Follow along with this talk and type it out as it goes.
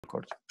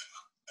ريكورد.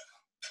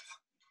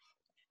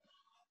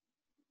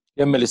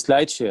 يم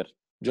السلايد شير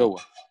جوا.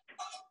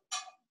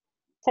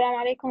 السلام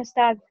عليكم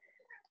أستاذ.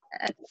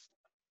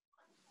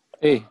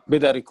 ايه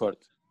بدأ ريكورد.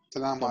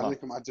 السلام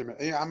عليكم على الجميع.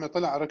 ايه عمي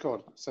طلع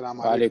ريكورد. السلام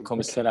عليكم. وعليكم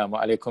السلام.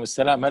 وعليكم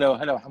السلام.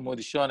 هلا حمود،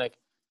 شلونك؟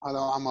 هلا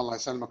عم، الله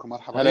يسلمك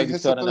ومرحبا. هلا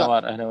دكتور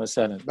انوار، اهلا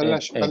وسهلا.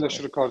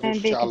 بلش ريكورد ان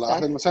شاء الله.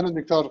 اهلا وسهلا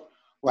دكتور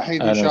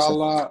وحيد، ان شاء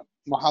الله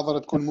محاضرة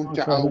تكون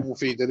ممتعة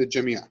ومفيدة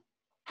للجميع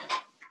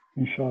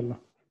ان شاء الله.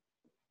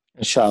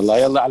 ان شاء الله.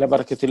 يلا على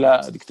بركة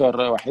الله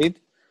دكتور وحيد،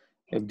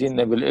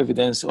 ابدينا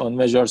بالايفيدنس on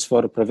measures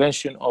for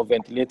prevention of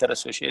ventilator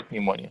associated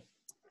pneumonia.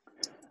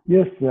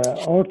 Yes,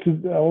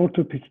 our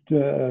topic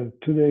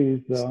today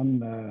is on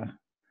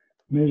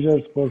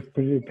measures for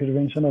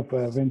prevention of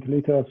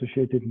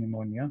ventilator-associated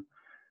pneumonia.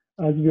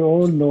 As we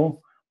all know,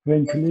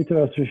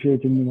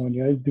 ventilator-associated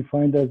pneumonia is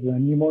defined as a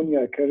pneumonia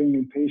occurring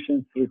in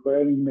patients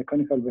requiring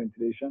mechanical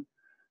ventilation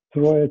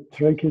through a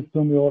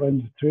tracheostomy or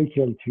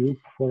endotracheal tube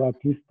for at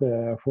least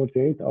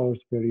 48 hours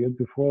period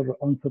before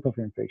onset of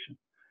infection.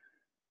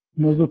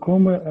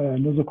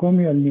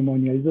 Nosocomial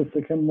pneumonia is the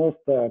second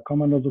most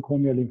common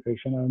nosocomial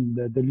infection and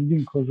the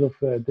leading cause of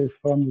death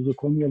from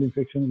nosocomial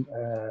infection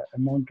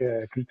among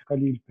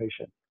critically ill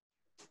patients.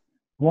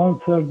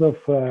 1/3 of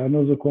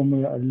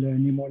nosocomial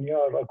pneumonia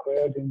are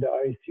acquired in the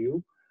ICU,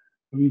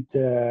 with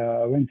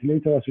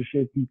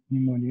ventilator-associated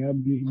pneumonia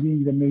being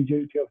the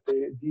majority of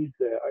these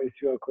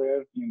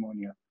ICU-acquired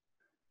pneumonia.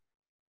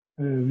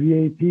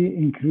 VAP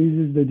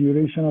increases the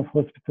duration of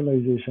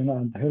hospitalization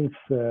and health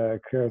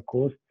care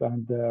costs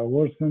and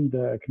worsened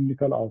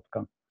clinical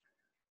outcome.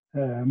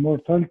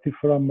 Mortality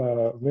from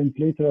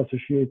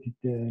ventilator-associated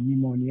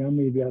pneumonia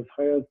may be as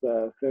high as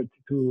 30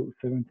 to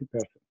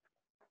 70%.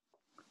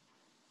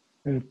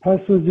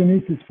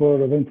 Pathogenesis for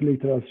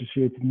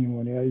ventilator-associated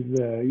pneumonia is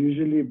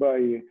usually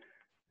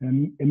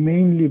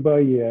mainly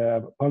by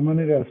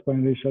pulmonary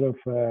aspiration of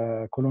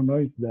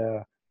colonized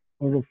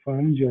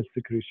oropharyngeal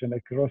secretion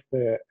across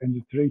the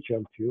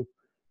endotracheal tube,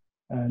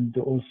 and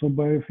also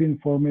biofilm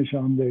formation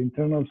on the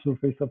internal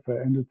surface of the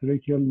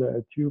endotracheal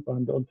tube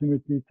and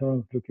ultimately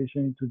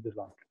translocation into the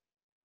lung.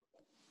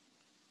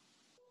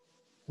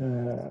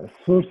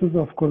 Sources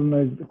of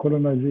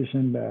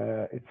colonization,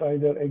 it's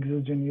either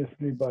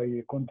exogenously by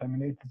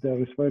contaminated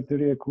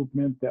respiratory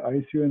equipment, the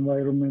ICU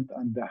environment,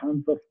 and the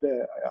hands of the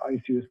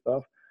ICU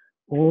staff,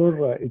 or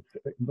it's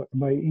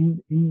by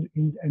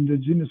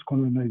endogenous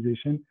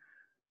colonization,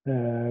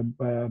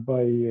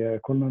 by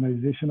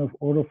colonization of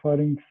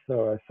oropharynx,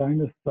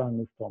 sinus, and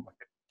stomach.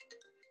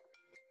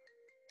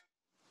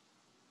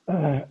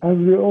 As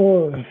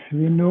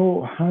we know,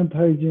 hand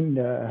hygiene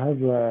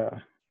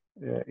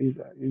is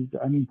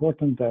an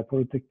important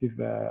protective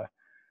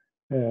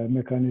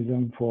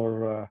mechanism for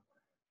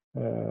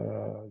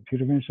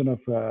prevention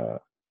of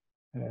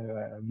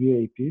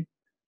VAP.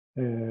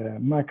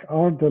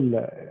 McArdle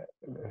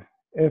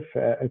F.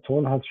 et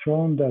al. Has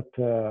shown that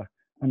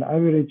on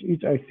average,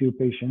 each ICU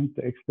patient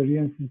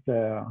experiences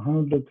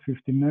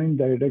 159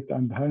 direct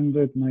and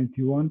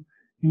 191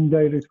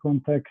 indirect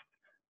contacts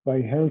by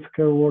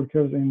healthcare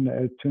workers in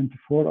a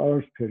 24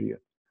 hours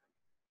period.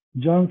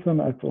 Johnson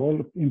et al.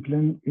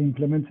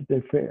 Implemented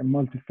a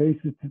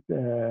multifaceted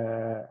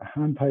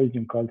hand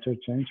hygiene culture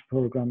change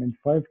program in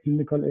 5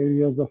 clinical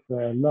areas of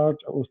a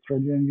large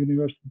Australian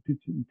university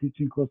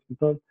teaching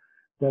hospital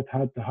that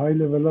had a high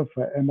level of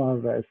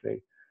MRSA.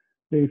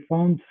 They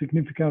found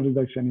significant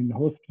reduction in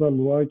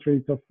hospital-wide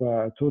rate of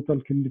total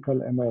clinical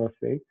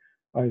MRSA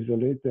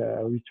isolate,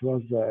 which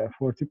was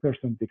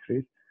 40%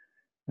 decrease.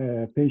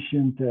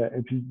 Patient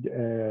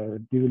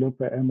develop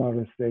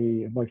MRSA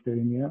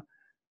bacteremia,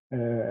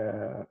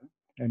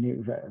 and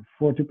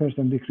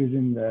 40% decrease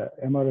in the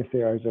MRSA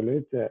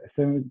isolate,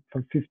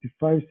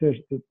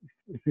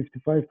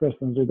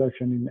 55%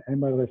 reduction in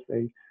MRSA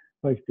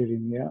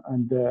bacteremia,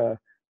 and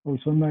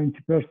also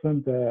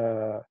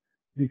 90%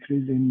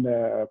 decrease in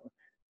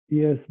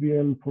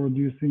ESBL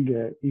producing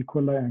E.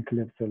 coli and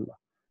Klebsiella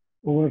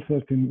over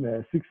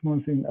 6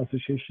 months in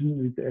association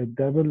with a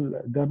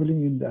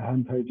doubling in the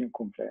hand hygiene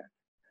compliance.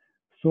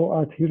 So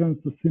adherence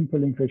to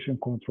simple infection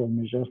control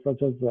measures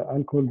such as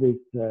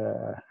alcohol-based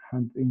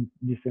hand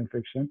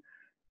disinfection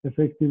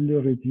effectively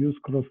reduce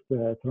cross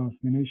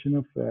transmission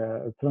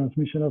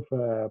of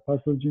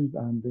pathogens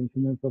and the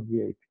incidence of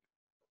VAP.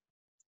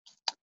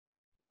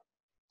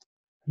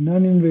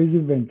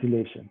 Non-invasive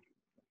ventilation.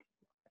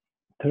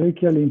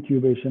 Tracheal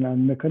intubation and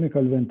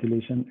mechanical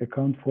ventilation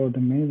account for the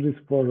main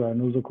risk for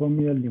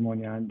nosocomial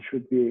pneumonia and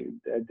should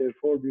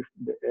therefore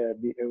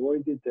be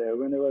avoided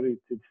whenever it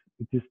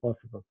is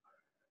possible.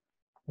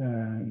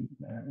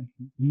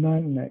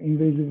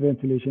 Non-invasive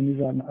ventilation is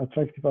an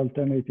attractive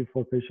alternative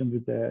for patients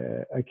with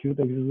acute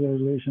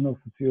exacerbation of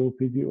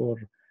COPD or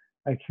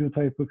acute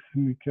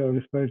hypoxemic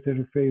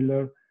respiratory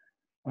failure,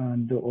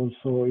 and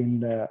also in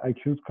the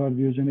acute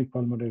cardiogenic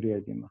pulmonary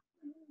edema.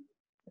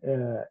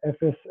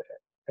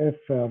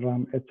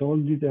 FRAM et al.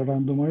 Did a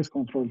randomized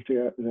control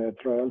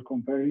trial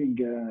comparing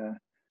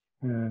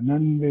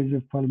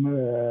non-invasive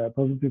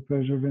positive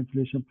pressure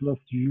ventilation plus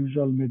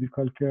usual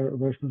medical care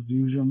versus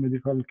usual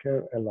medical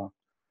care alone.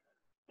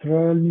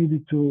 Trial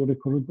needed to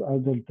recruit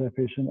adult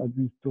patient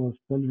admitted to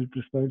hospital with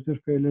respiratory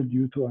failure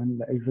due to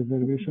an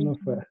exacerbation of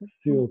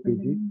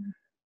COPD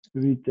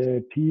with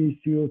a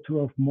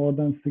PaCO2 of more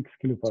than 6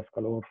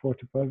 kilopascal or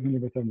 45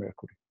 millimeter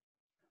mercury.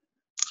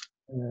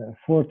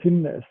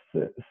 14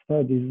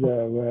 studies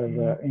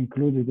were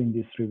included in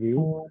this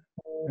review.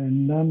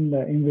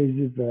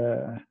 Non-invasive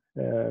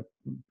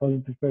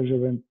positive pressure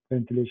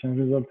ventilation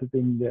resulted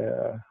in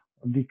the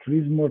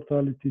decreased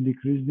mortality,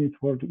 decreased need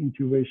for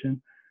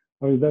intubation,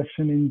 a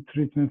reduction in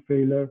treatment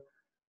failure,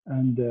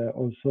 and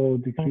also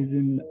decrease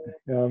in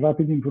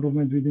rapid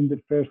improvement within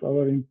the first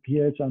hour in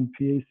pH and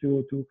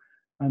PaCO2,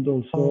 and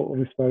also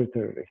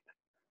respiratory rate.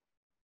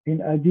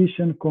 In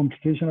addition,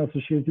 complication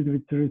associated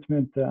with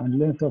treatment and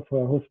length of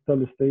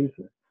hospital stays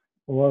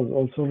was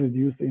also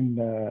reduced in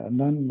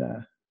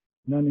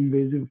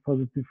non-invasive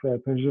positive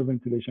pressure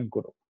ventilation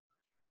group.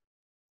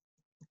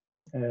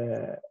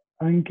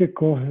 Anke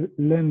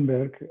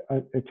Koch-Lenberg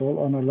et al.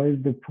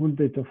 Analyzed the pooled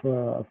data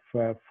of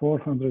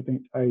 400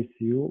 in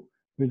ICU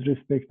with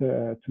respect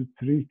to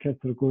 3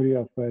 categories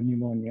of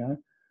pneumonia,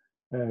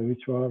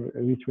 which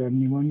were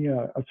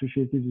pneumonia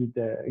associated with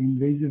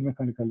invasive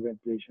mechanical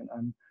ventilation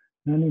and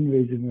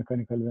non-invasive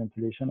mechanical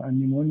ventilation, and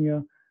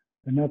pneumonia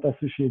not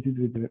associated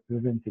with the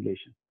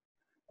ventilation.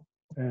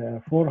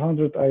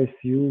 400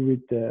 ICU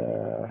with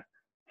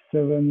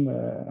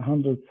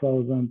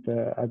 700,000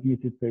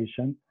 admitted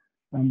patients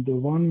and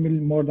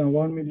more than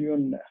 1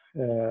 million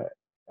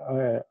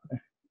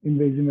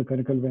invasive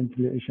mechanical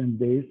ventilation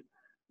days,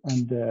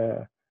 and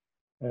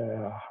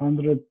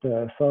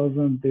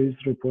 100,000 days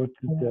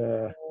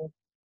reported.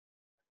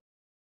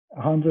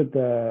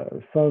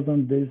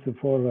 100,000 days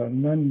for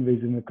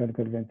non-invasive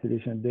mechanical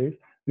ventilation days,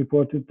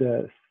 reported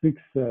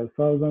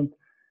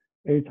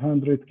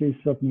 6,800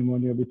 cases of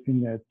pneumonia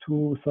between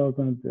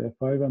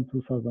 2005 and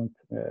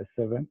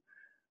 2007.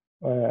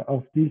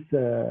 Of these,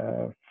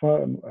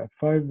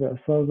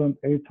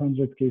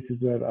 5,800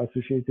 cases were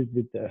associated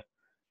with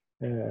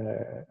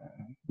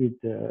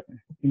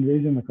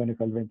invasive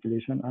mechanical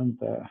ventilation, and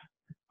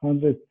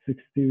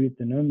 160 with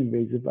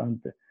non-invasive,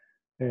 and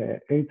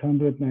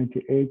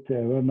 898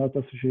 were not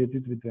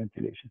associated with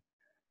ventilation.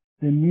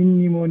 The mean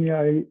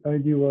pneumonia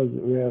ID were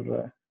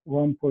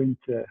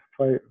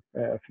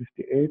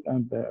 1.58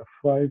 and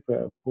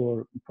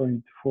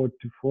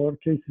 5.44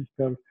 cases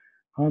per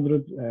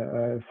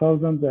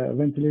 100,000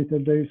 ventilator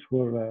days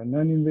for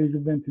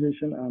non-invasive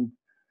ventilation and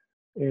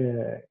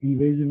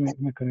invasive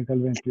mechanical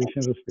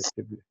ventilation,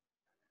 respectively.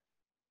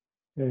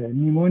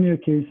 Pneumonia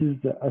cases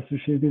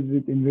associated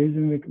with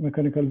invasive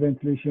mechanical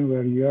ventilation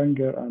were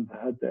younger and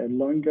had a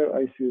longer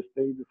ICU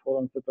stay before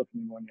onset of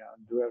pneumonia,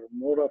 and were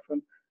more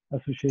often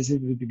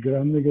associated with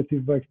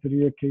gram-negative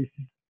bacteria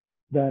cases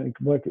than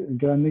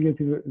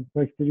gram-negative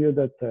bacteria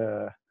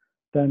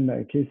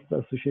than cases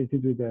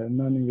associated with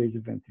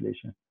non-invasive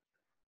ventilation.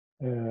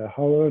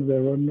 However,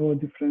 there were no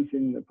difference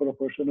in the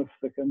proportion of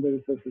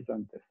secondary sepsis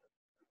and death.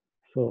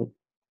 So,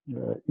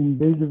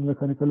 invasive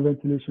mechanical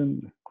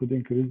ventilation could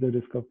increase the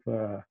risk of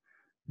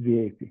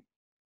VAP.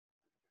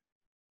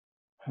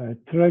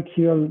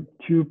 Tracheal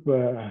tube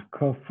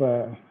cough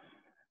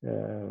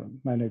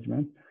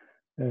management.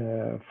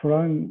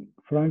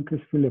 Frank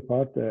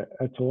Philippart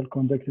et al.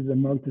 Conducted a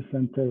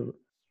multi-center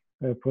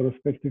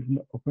prospective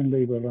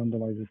open-label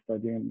randomized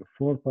study in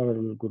 4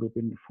 parallel groups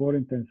in 4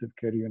 intensive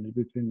care units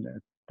between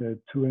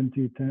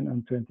 2010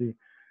 and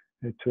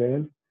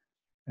 2012.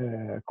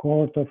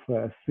 Cohort of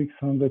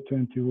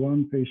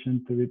 621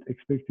 patients with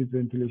expected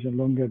ventilation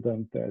longer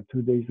than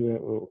 2 days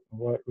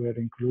were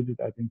included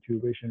at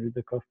intubation with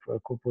the cough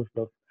composed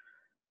of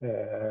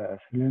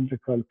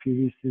cylindrical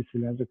PVC,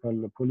 cylindrical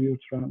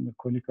polyurethane,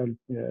 conical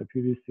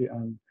PVC,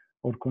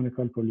 or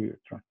conical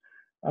polyurethane.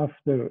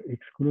 After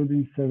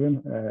excluding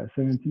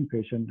 17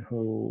 patients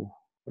who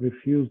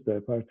refused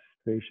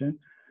participation,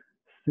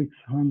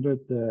 600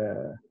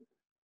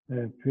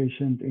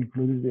 patients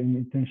included in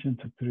intention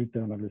to treat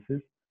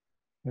analysis.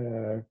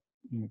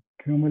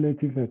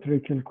 Cumulative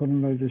tracheal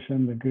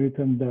colonization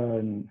greater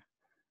than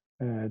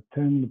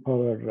 10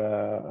 power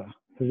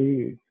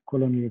 3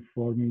 colony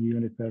forming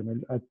unit per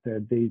mil at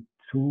day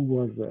 2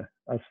 was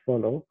as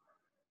follows.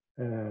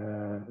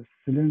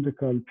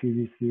 Cylindrical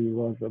PVC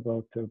was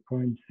about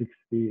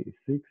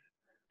 0.66.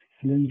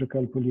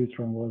 Cylindrical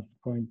polyurethane was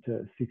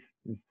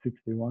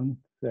 0.61.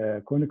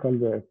 Conical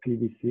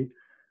PVC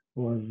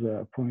was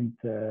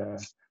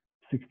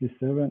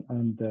 0.67,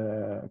 and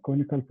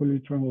conical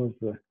polyurethane was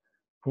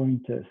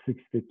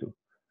 0.62.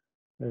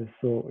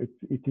 So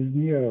it is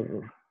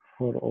near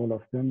for all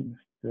of them,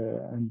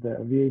 and the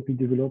VAP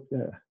developed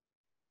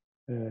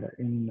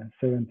in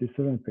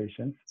 77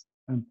 patients,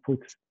 and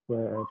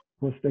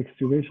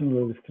post-extubation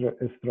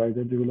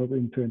stridor developed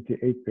in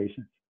 28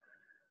 patients.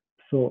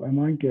 So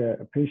among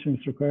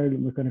patients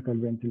requiring mechanical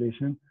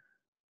ventilation,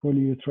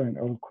 polyurethane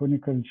or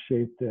conical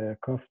shaped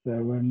cuffs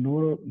were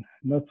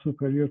not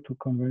superior to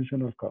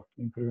conventional cuffs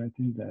in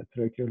preventing the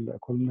tracheal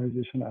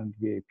colonization and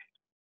VAP.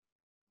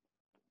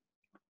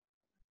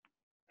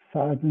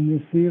 Saad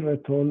Nasir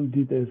et al.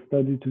 Did a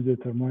study to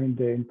determine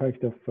the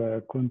impact of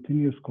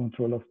continuous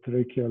control of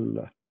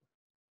tracheal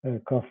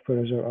cough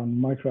pressure on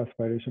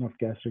microaspiration of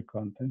gastric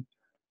content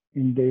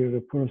in their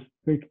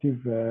prospective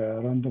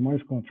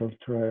randomized control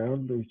trial,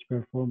 which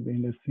performed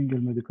in a single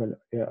medical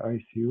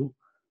ICU.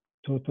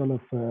 Total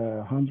of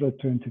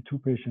 122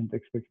 patients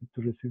expected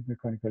to receive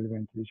mechanical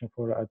ventilation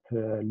for at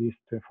least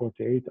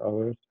 48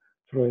 hours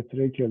through a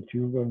tracheal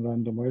tube and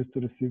randomized to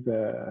receive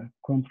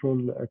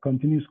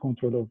continuous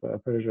control of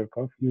pressure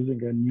cough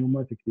using a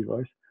pneumatic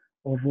device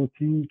or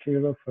routine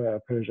care of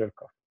pressure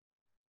cough.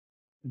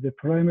 The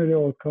primary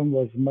outcome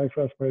was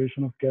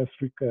microaspiration of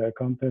gastric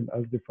content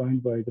as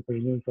defined by the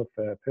presence of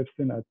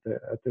pepsin at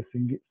a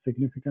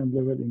significant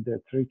level in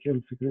the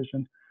tracheal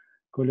secretion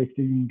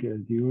collecting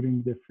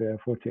during the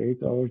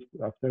 48 hours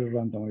after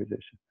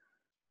randomization.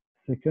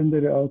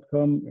 Secondary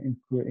outcome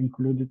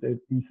included an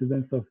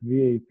incidence of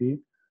VAP,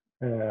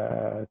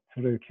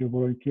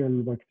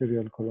 tracheobronchial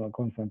bacterial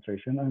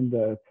concentration, and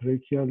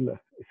tracheal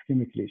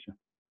ischemic lesion.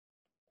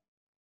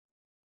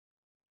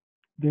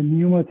 The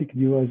pneumatic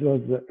device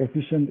was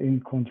efficient in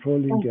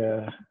controlling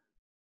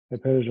a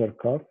pressure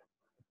cough.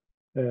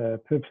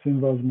 Pepsin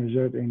was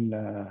measured in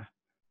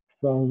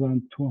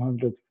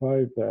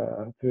 1,205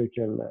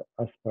 tracheal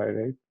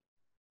aspirate.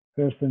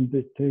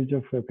 Percentage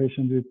of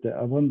patients with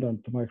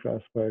abundant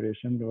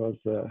microaspiration was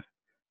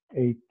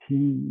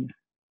 18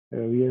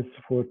 vs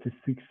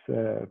 46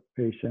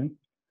 patients.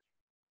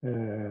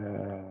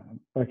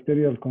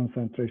 Bacterial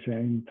concentration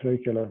in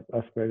tracheal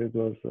aspirate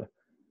was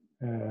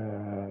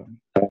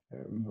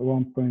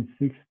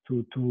 1.6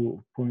 to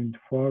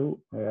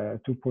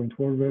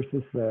 2.4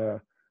 versus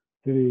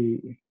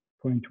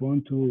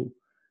 3.1 to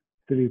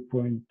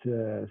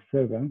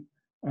 3.7,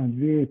 and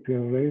VAP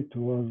rate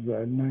was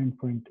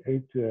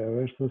 9.8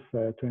 versus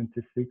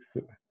 26,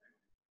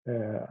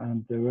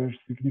 and they were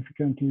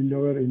significantly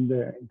lower in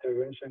the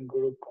intervention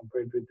group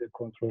compared with the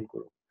control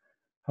group.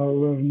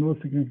 However, no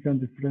significant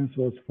difference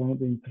was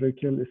found in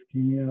tracheal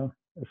ischemia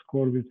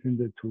score between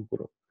the two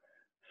groups.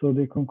 So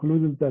they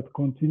concluded that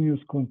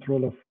continuous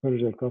control of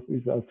pressure cough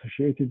is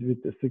associated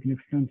with a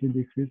significantly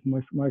decreased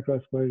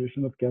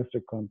microaspiration of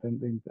gastric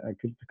content in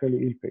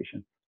critically ill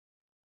patients.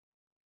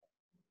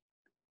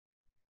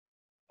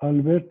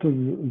 Alberto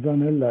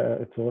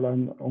Zanella et al.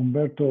 And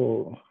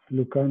Umberto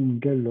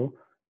Lucanghello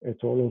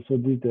et al. Also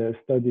did a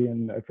study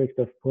on the effect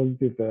of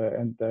positive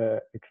and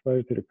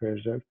expiratory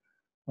pressure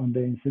on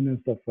the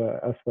incidence of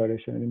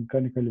aspiration in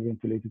mechanically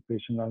ventilated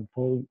patients, and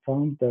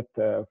found that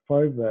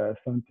 5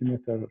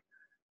 centimeter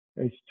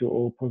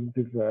H2O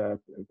positive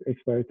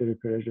expiratory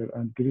pressure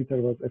and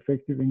greater was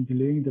effective in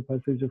delaying the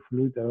passage of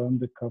fluid around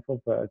the cuff of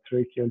a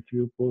tracheal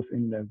tube both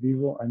in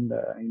vivo and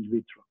in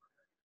vitro.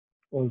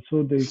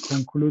 Also, they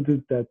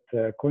concluded that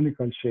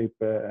conical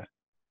shape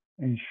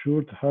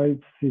ensured high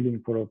sealing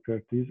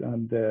properties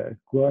and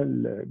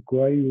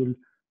guayule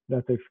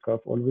latex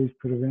cuff always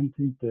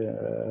preventing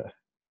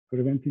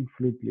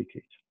fluid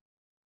leakage.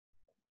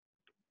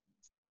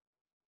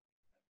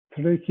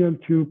 Tracheal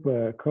tube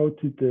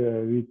coated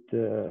with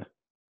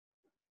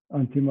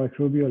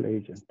antimicrobial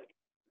agent.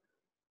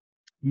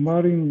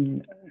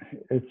 Marin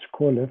H.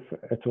 Kolev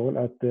et al.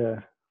 At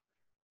the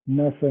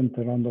nascent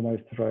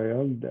randomized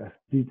trial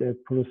did a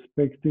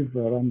prospective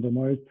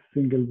randomized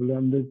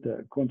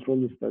single-blinded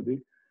control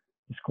study.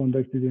 It's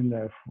conducted in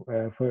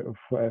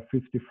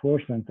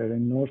 54 centers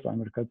in North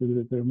America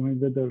to determine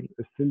whether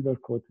a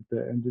silver-coated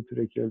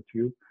endotracheal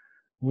tube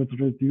would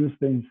reduce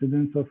the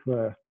incidence of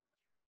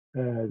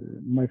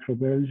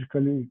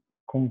microbiologically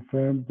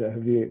confirmed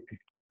VAP.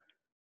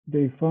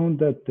 They found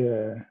that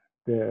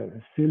the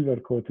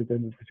silver-coated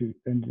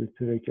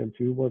endotracheal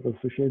tube was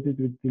associated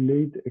with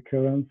delayed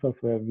occurrence of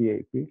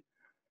VAP.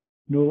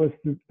 No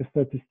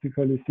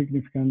statistically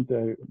significant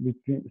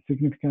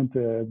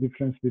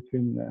difference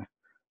between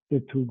the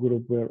two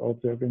groups were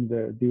observed in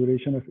the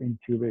duration of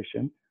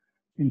intubation,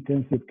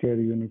 intensive care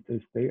unit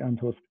stay, and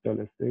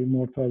hospital stay,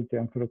 mortality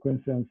and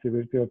frequency and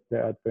severity of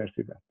the adverse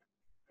event.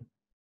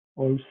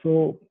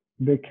 Also,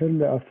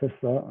 Beckerle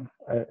Afessa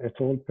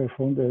et al.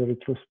 Performed a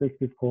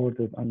retrospective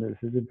cohorted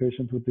analysis in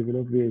patients who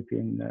developed VAP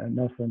in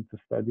nascent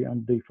study,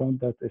 and they found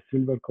that a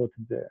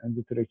silver-coated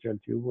endotracheal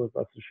tube was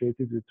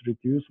associated with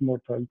reduced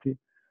mortality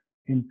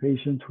in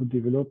patients who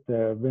developed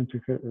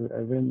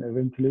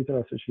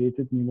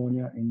ventilator-associated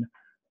pneumonia in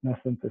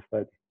nascent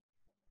study.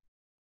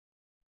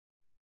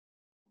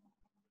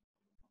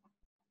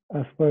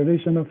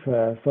 Aspiration of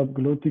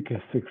subglottic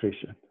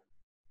secretion.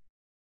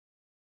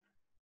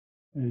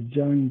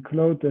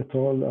 Jean-Claude et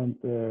al. And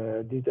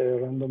did a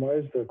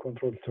randomized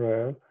control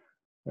trial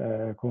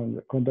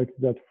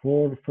conducted at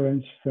 4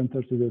 French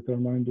centers to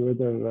determine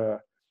whether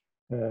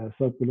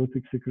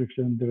subglottic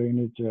secretion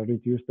drainage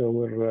reduced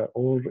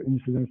or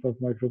incidence of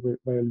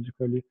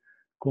microbiologically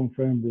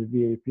confirmed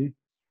VAP.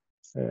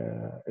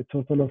 A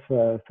total of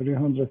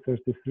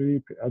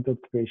 333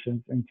 adult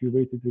patients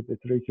intubated with a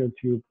tracheal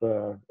tube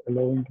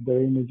allowing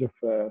drainage of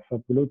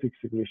subglottic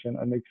secretion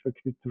and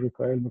expected to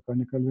require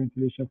mechanical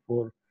ventilation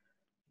for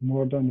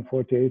more than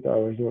 48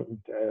 hours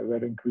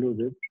were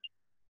included.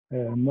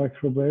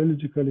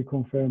 Microbiologically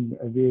confirmed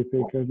VAP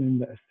occurred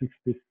in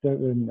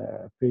 67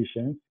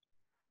 patients,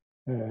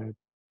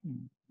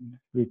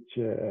 which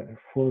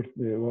was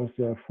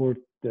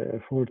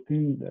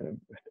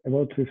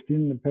about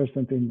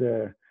 15% in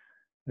the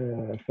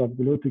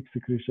subglottic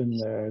secretion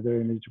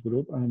drainage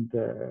group and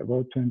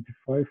about 25%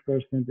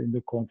 in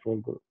the control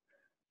group,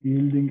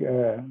 yielding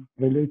a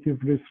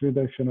relative risk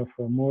reduction of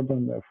more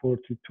than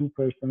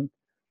 42%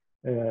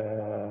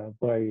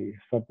 by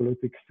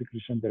subglottic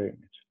secretion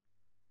drainage.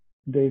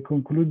 They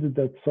concluded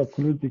that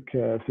subglottic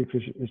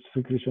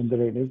secretion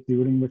drainage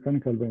during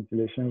mechanical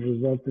ventilation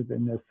resulted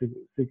in a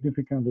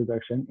significant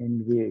reduction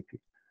in VAP,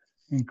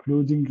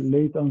 including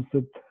late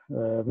onset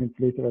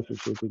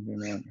ventilator-associated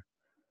pneumonia.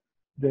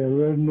 There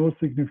were no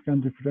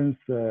significant difference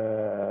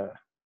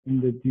in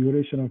the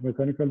duration of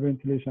mechanical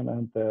ventilation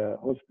and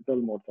hospital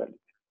mortality.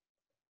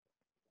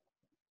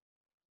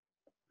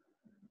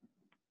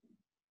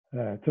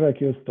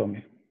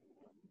 Tracheostomy.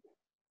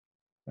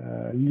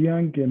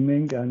 Liang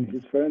Meng and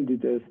his friend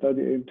did a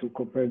study to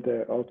compare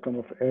the outcome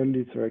of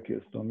early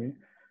tracheostomy,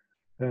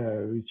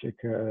 which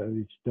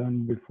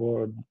done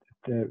before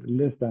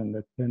less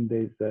than 10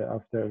 days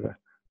after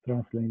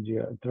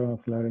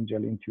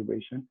translaryngel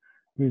intubation,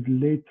 with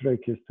late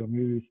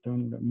tracheostomy, which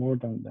done more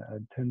than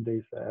 10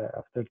 days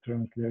after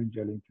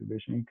translaryngel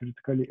intubation in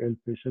critically ill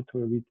patients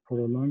with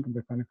prolonged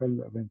mechanical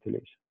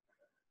ventilation.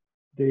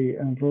 They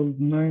enrolled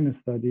 9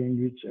 studies in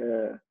which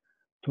a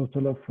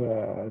total of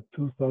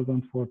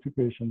 2,040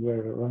 patients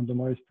were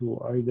randomized to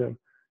either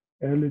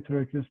early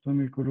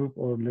tracheostomy group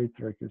or late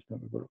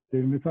tracheostomy group.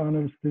 Their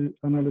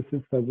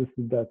meta-analysis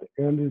suggested that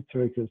early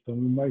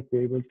tracheostomy might be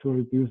able to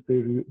reduce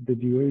the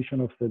duration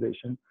of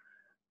sedation,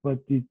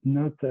 but did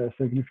not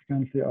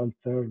significantly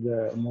alter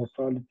the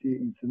mortality,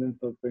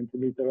 incidence of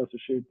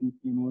ventilator-associated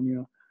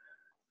pneumonia,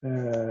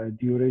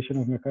 duration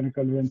of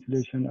mechanical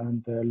ventilation,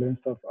 and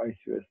length of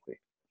ICU stay.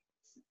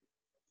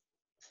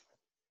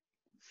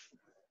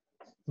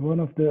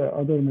 One of the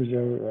other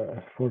measures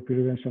for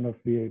prevention of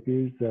VAP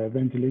is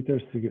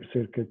ventilator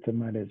circuit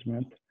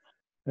management.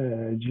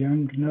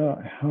 Jiang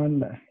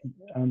Han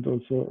and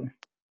also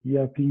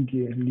Yaping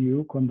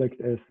Liu conduct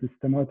a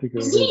systematic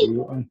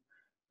review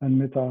and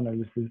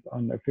meta-analysis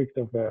on the effect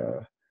of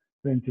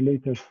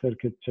ventilator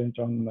circuit change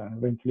on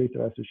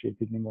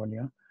ventilator-associated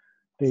pneumonia.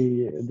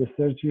 The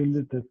search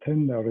yielded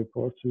 10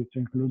 reports, which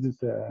included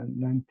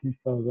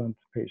 90,000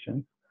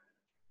 patients.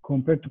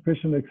 Compared to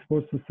patients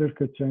exposed to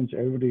circuit change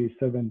every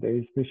 7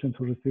 days, patients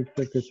who received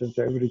circuit change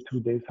every 2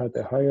 days had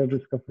a higher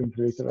risk of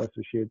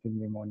ventilator-associated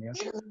pneumonia.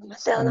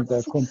 And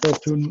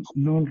compared to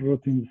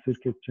non-routine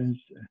circuit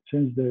change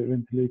the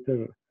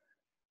ventilator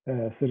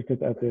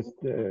circuit at a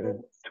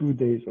 2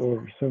 days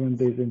or 7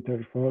 days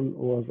interval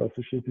was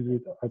associated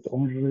with an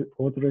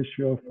odd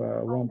ratio of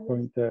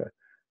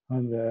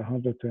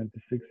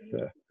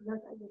 1.126,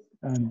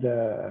 and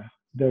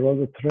there was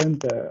a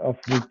trend of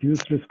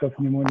reduced risk of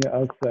pneumonia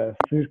as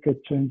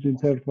circuit change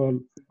interval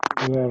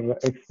were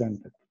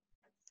extended.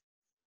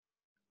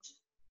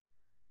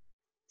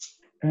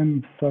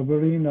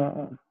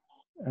 Sabrina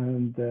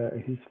and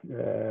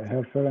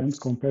her friends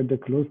compared the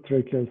closed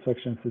tracheal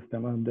suction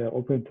system and the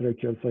open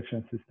tracheal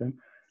suction system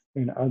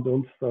in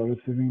adults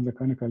receiving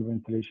mechanical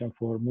ventilation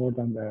for more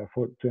than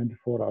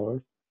 24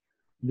 hours.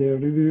 The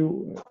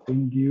review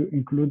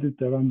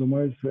included a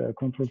randomized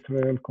control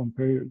trial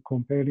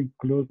comparing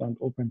closed and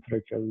open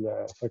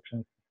tracheal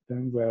suction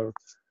system, where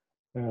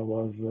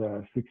was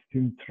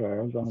 16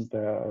 trials and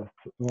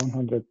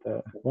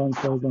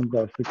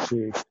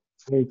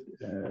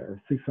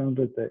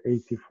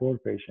 1,684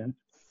 patients.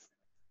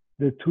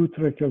 The 2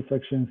 tracheal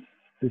suction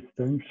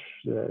systems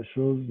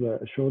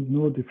showed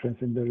no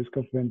difference in the risk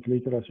of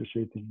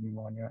ventilator-associated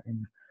pneumonia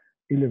in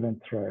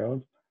 11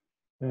 trials.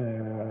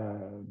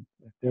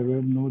 There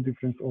were no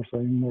difference also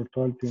in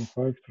mortality in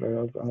 5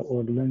 trials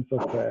or length of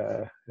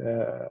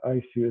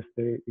ICU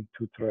stay in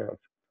 2 trials.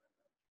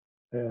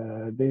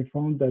 They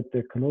found that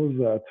the closed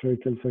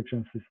tracheal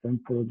suction system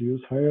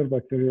produced higher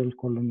bacterial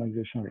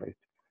colonization rate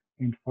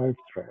in 5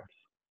 trials.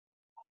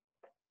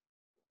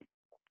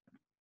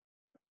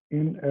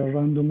 In a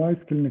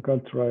randomized clinical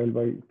trial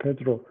by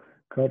Pedro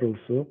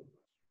Caruso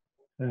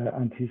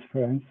and his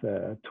friends,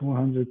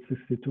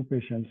 262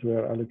 patients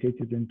were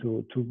allocated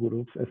into 2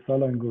 groups: a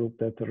saline group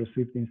that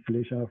received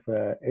instillation of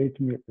 8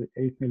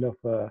 ml of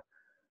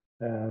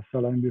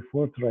saline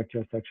before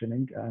tracheal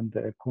suctioning, and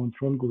a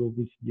control group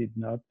which did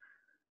not.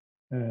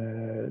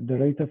 The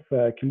rate of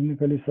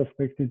clinically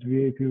suspected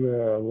VAP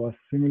was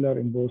similar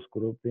in both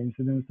groups. The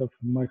incidence of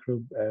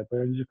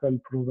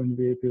microbiological proven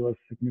VAP was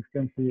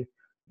significantly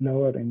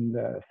lower in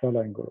the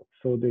saline group.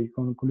 So they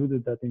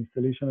concluded that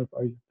installation of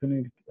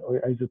isotonic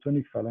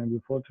saline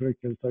before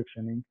tracheal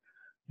suctioning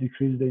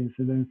decreased the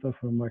incidence of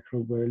a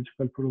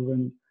microbiological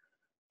proven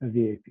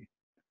VAP.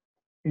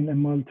 In a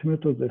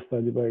multi-method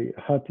study by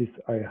Hatis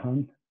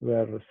Ayhan,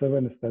 where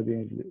 7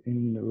 studies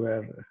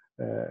were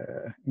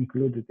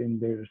included in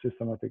their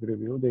systematic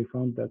review, they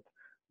found that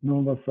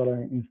normal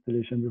saline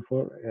installation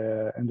before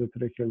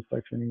endotracheal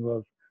suctioning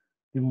was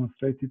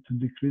demonstrated to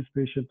decrease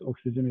patient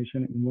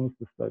oxygenation in most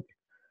studies.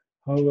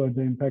 However,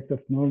 the impact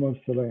of normal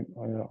saline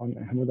on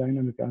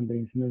hemodynamic and the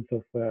incidence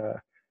of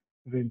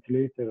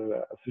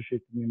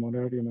ventilator-associated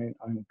pneumonia remain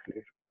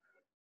unclear.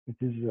 It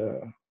is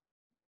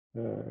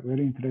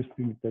very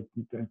interesting that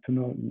to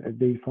know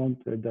they found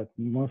that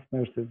most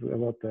nurses,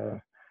 about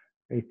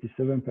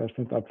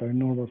 87%, apply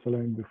normal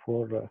saline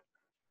before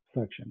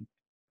suction.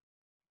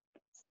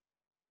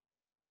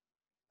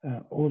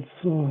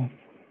 Also,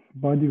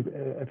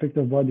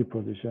 effective body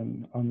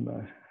position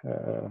on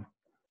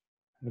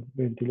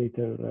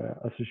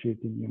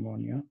ventilator-associated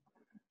pneumonia.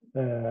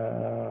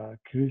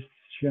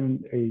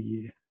 Christian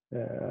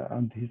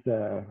and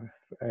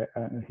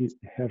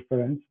her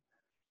friends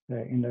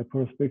in a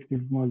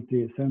prospective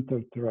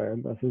multi-center trial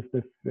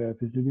assessed the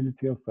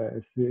feasibility of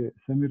a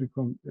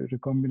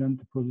semi-recombinant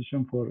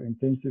position for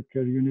intensive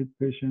care unit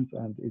patients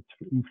and its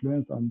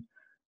influence on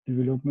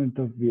development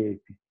of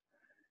VAP.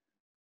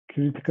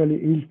 Critically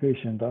ill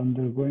patient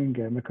undergoing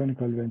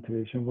mechanical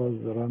ventilation was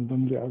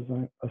randomly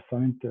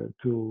assigned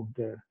to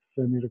the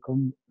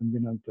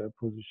semi-recombinant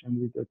position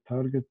with a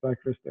target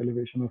backrest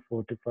elevation of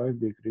 45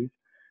 degrees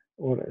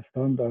or a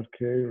standard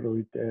care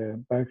with a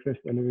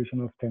backrest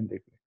elevation of 10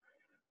 degrees.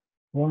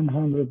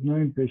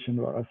 109 patients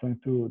were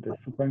assigned to the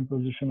supine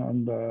position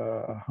and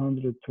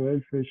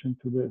 112 patients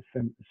to the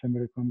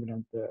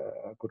semi-recombinant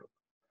group.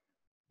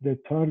 The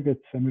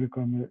target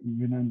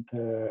semi-recombinant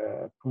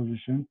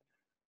position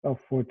of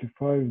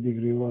 45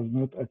 degrees was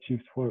not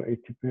achieved for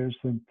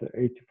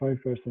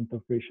 85%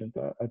 of patients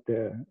at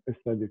the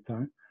study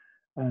time,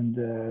 and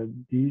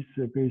these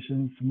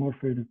patients more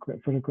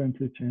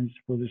frequently changed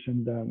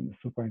position than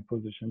supine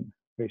position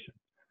patients.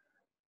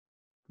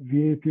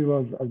 VAP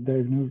was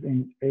diagnosed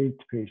in 8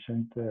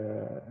 patients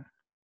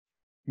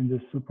in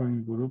the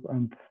supine group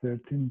and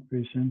 13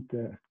 patients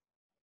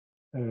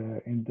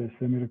in the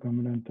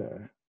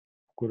semi-recombinant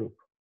group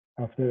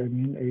after a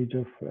mean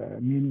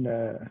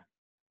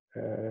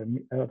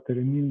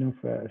of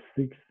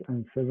 6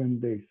 and 7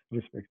 days,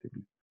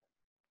 respectively.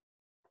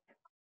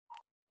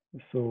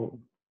 So,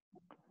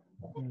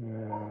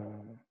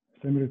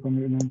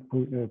 semi-recombinant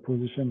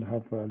position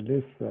have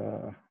less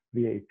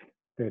VAP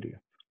period.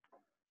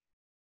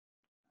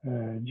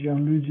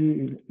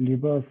 Gianluigi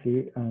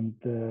Libasi and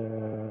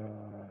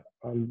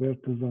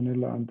Alberto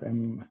Zanella and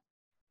M.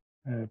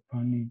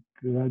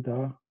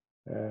 Panigrada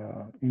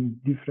in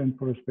different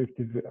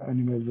prospective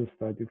animal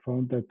studies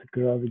found that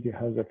gravity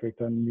has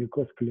effect on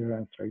mucus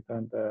clearance rate,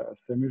 and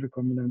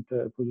semi-recombinant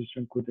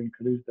position could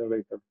increase the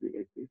rate of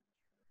VAP.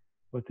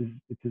 But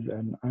it is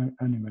an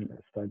animal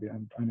study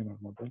and animal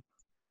model.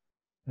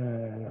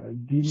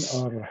 Dean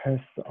R.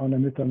 Hess on a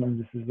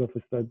meta-analysis of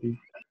a study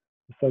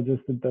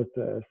suggested that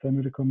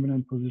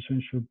semi-recombinant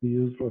position should be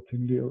used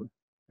routinely.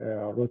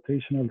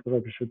 Rotational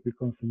therapy should be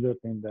considered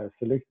in the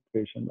selected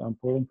patient, and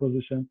prone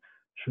position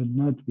should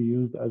not be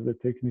used as a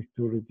technique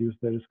to reduce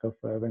the risk of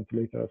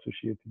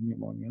ventilator-associated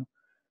pneumonia.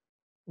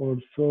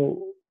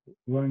 Also,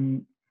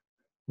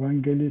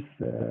 Vangelis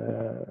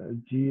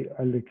G.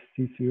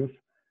 Alexisius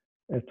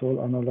et al.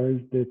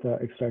 Analyzed data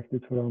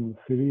extracted from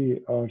 3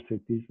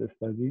 RCTs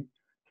study,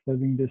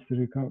 studying the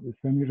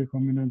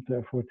semi-recombinant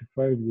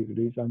 45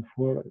 degrees and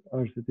 4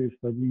 RCTs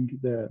studying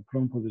the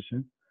prone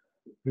position,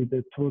 with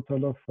a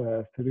total of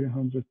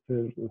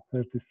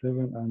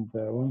 337 and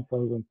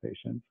 1,000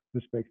 patients,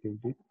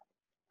 respectively.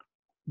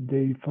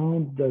 They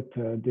found that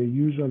the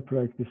usual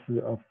practice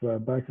of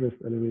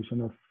backrest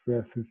elevation of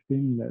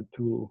 15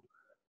 to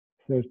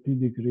 30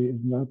 degrees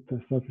is not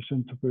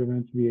sufficient to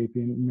prevent VAP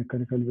in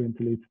mechanically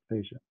ventilated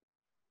patients.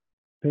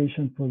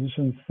 Patient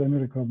positions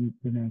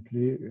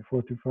semi-recombinantly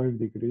 45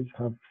 degrees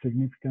have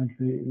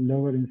significantly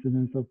lower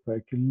incidence of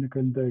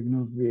clinical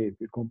diagnosed VAP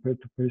compared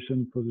to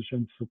patient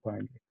positioned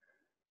supinely.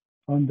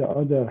 On the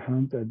other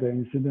hand, the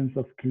incidence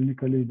of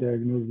clinically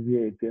diagnosed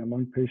VAP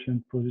among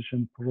patients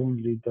positioned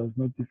pronely does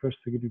not differ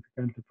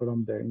significantly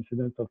from the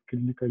incidence of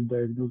clinically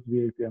diagnosed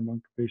VAP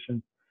among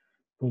patients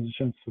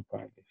positioned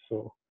supinely.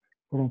 So,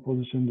 prone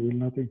position will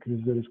not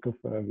increase the risk of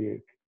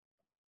VAP.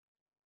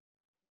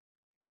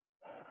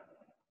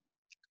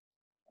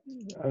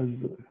 As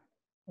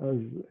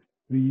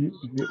we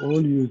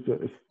all use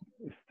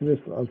stress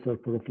ulcer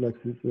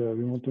prophylaxis,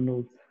 we want to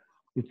know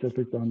its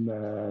effect on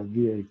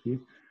VAP.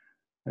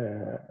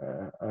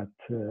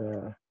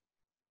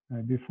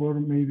 Before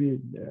maybe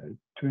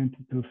 20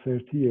 to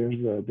 30 years,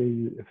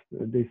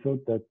 they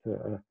thought that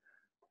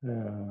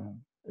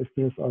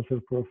stress ulcer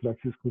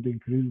prophylaxis could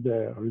increase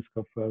the risk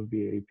of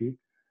VAP.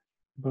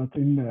 But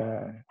in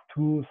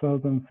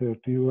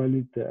 2030,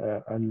 Walid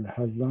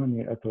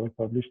Al-Hazani et al.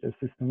 Published a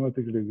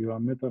systematic review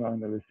and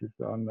meta-analysis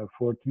on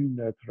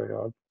 14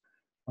 trials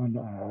on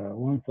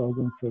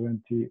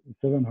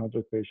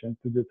 1,700 patients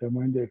to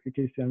determine the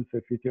efficacy and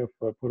safety of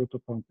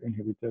protopump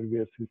inhibitor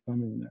via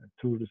histamine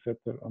 2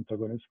 receptor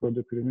antagonist for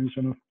the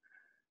prevention of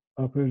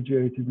upper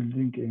GIT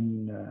bleeding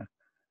in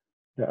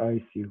the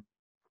ICU.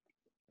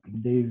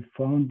 They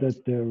found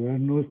that there were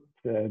no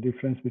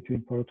difference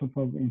between proton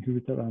pump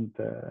inhibitor and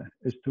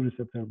S2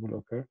 receptor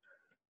blocker.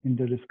 in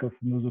the risk of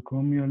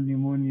nosocomial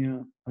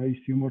pneumonia,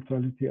 ICU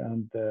mortality,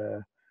 and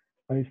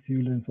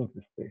ICU length of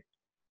stay.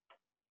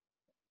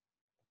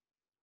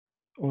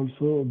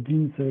 Also,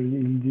 Binzer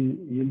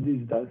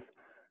Yildiz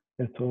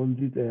et al.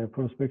 Did a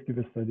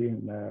prospective study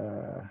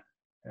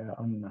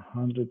on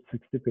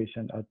 160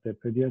 patients at the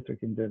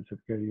pediatric intensive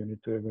care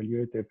unit to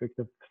evaluate the effect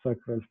of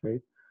sacral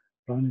fate,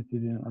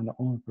 ranitidine, and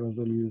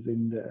omeprazole use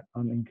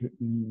on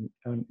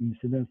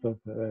incidence of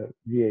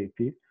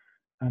VAP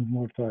and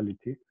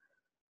mortality.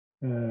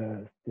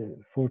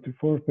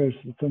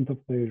 44% of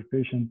their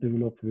patients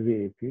developed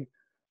VAP.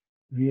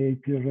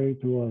 VAP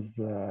rate was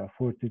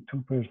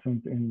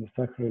 42% in the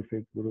sacral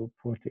fate group,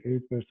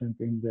 48%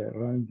 in the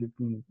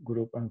ranitidine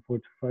group, and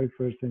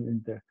 45%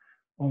 in the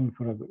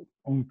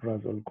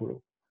omeprazole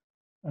group,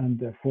 and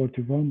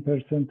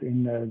 41%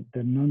 in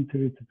the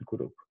non-treated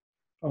group.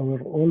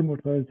 Our all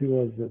mortality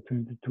was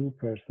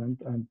 22%,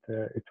 and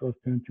it was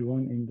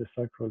 21% in the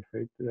sacral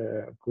fate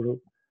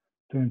group,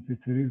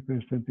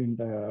 23% in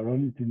the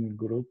ranitidine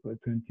group,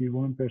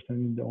 21%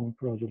 in the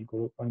omeprazole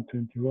group, and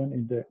 21%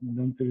 in the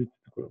non-treated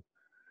group.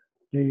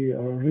 The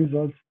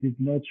results did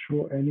not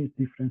show any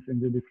difference in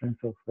the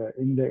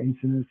in the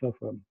incidence of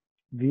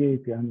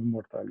VAP and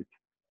mortality.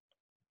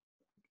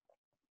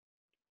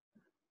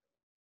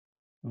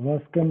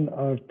 Vaskan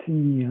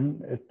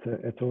Artinian et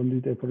al.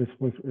 Did a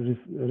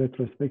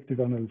retrospective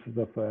analysis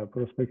of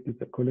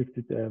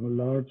collected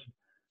large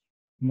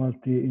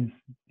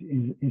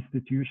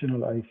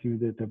multi-institutional ICU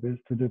database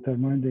to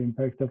determine the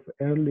impact of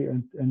early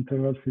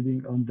enteral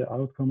feeding on the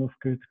outcome of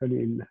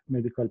critically ill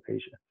medical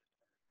patients.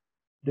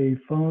 They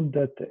found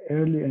that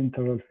early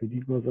enteral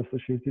feeding was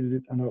associated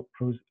with an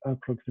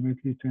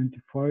approximately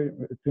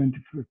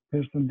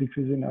 20%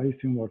 decrease in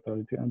ICU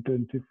mortality and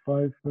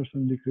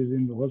 25% decrease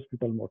in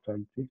hospital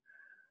mortality.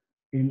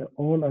 In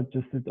all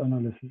adjusted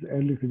analysis,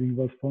 early feeding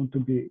was found to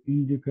be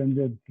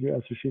independently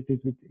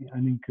associated with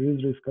an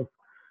increased risk of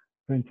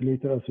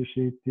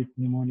ventilator-associated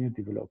pneumonia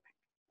developing.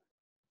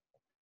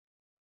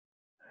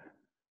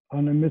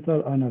 On a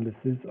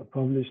meta-analysis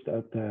published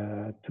at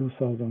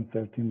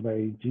 2013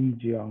 by Jing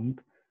Jiang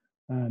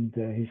and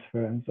his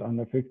friends on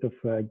effect of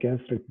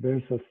gastric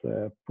versus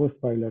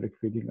post-pyloric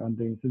feeding on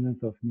the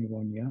incidence of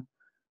pneumonia,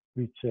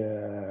 which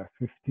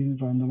 15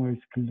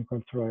 randomized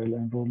clinical trial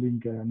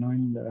enrolling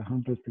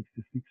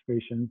 966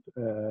 patients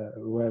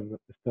were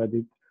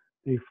studied.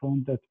 They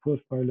found that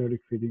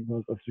post-pyloric feeding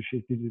was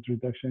associated with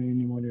reduction in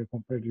pneumonia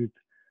compared with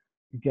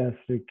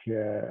gastric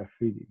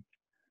feeding.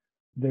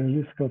 The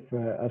risk of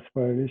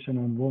aspiration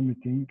and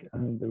vomiting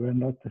were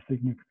not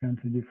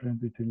significantly different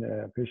between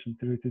patients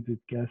treated with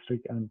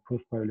gastric and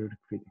post-pyloric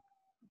feeding.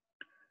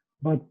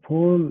 But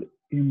Paul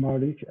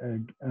Imaric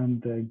and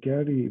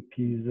Gary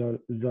P.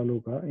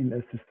 Zaloga, in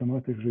a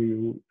systematic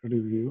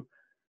review,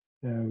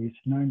 which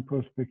 9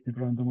 prospective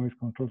randomized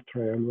controlled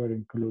trials were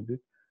included,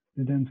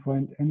 didn't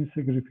find any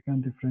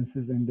significant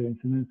differences in the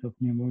incidence of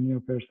pneumonia,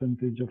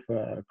 percentage of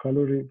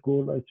calorie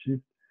goal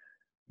achieved,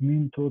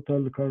 mean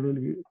total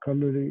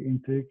calorie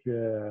intake,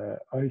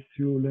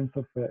 ICU length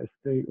of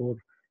stay, or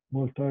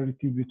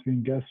mortality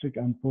between gastric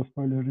and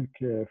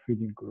post-pyloric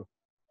feeding group.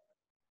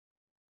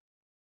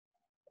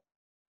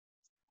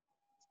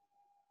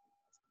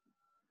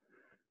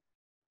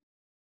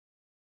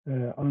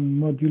 On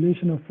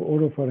modulation of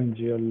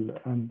oropharyngeal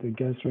and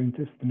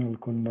gastrointestinal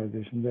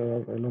colonization, there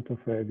are a lot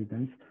of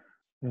evidence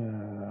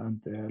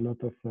and a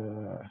lot of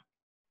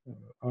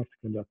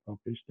articles that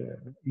published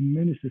in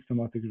many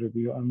systematic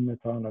review and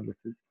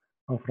meta-analysis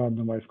of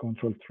randomized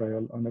controlled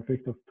trial on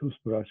effect of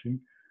toothbrushing.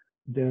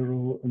 There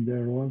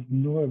was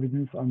no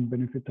evidence on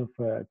benefit of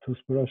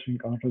toothbrushing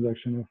on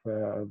reduction of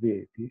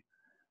VAP.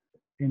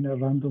 In a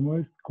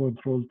randomized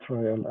controlled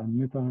trial and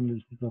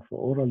meta-analysis of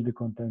oral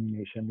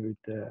decontamination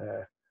with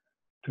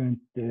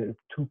 22%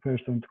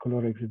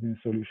 chlorhexidine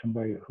solution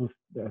by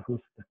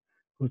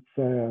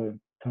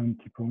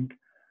Hutsa-Tantipong,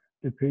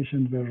 the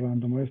patients were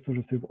randomized to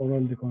receive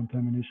oral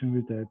decontamination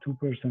with a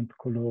 2%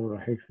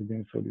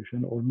 chlorhexidine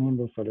solution or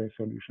non-saline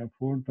solution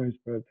 4 times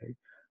per day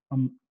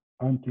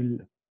until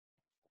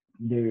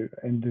their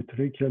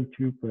endotracheal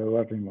tube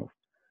were removed.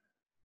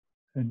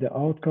 The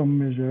outcome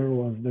measure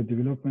was the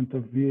development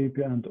of VAP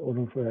and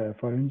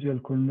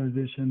oropharyngeal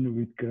colonization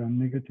with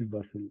gram-negative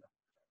bacilli.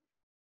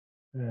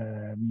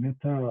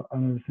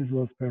 Meta-analysis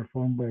was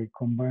performed by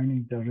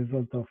combining the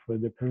result of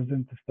the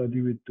present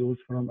study with those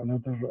from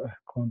another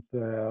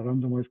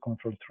randomized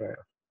controlled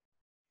trial.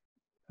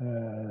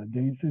 The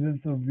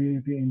incidence of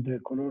VAP in the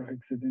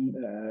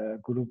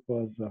chlorhexidine group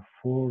was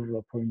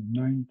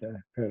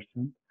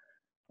 4.9%,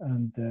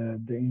 and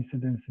the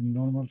incidence in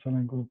normal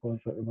saline group was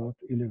about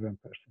 11%.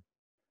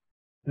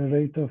 The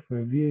rate of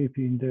VAP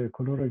in the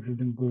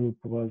chlorhexidine group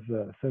was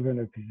 7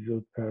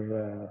 episodes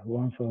per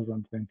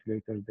 1,000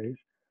 ventilator days,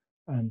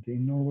 and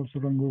in normal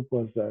saline group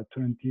was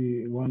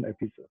 21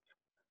 episodes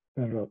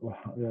per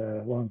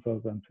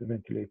 1,000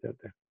 ventilator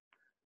days.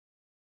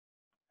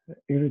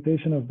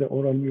 Irritation of the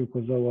oral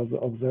mucosa was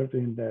observed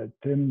in the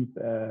 10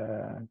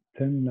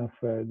 of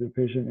the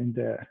patient in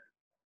the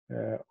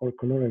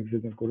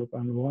chlorhexidine group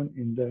and 1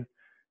 in the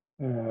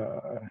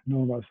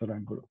normal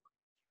saline group.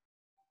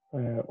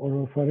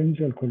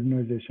 Oropharyngeal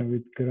colonization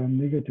with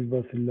gram-negative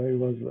bacilli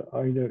was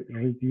either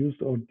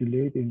reduced or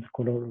delayed in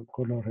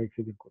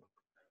chlorhexidine group.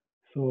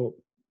 So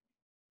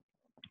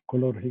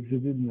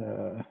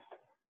chlorhexidine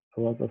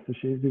was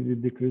associated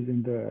with decrease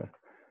in the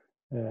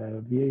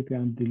VAP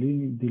and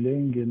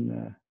delaying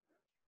in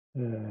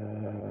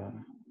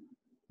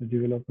the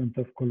development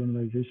of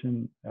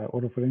colonization,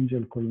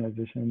 oropharyngeal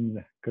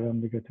colonization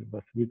gram-negative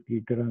with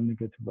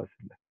gram-negative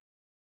bacilli.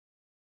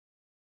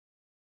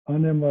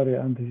 Anne-Marie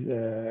and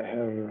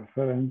her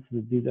friends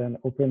did an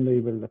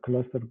open-label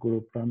cluster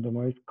group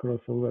randomized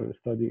crossover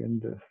study in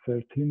the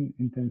 13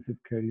 intensive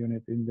care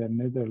units in the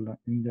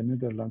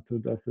Netherlands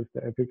to assess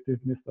the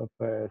effectiveness of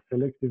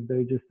selective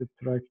digestive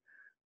tract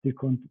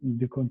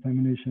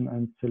decontamination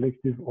and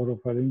selective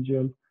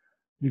oropharyngeal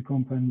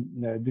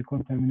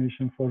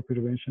decontamination for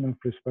prevention of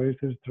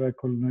respiratory tract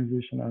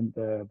colonization and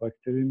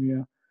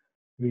bacteremia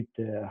with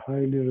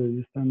highly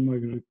resistant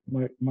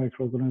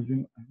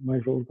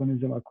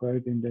microorganism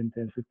acquired in the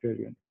intensive care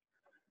unit.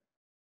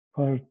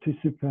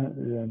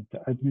 Participant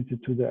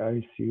admitted to the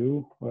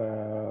ICU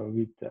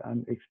with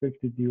an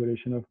expected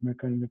duration of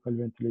mechanical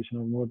ventilation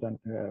of more than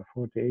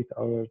 48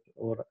 hours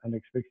or an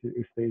expected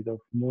state of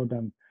more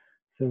than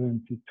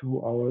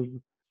 72 hours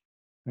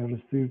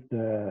received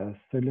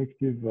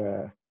selective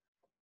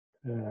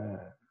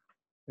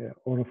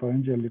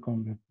oropharyngeal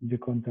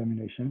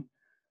decontamination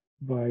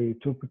by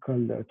topical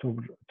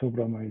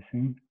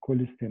tobramycin,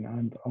 colistin,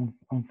 and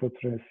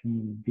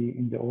amphotericin B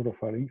in the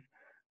oropharynx,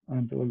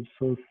 and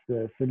also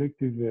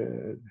selective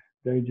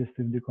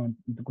digestive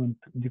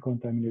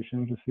decontamination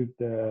received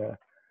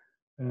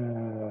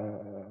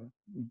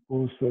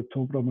both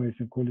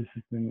tobramycin,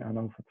 colistin, and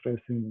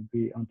amphotericin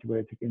B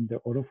antibiotic in the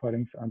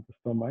oropharynx and the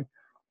stomach,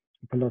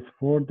 plus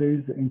 4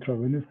 days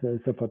intravenous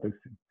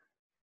cefatoxin.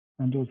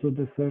 And also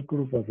the third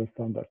group was a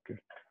standard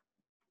care.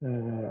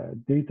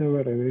 Data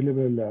were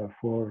available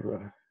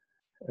for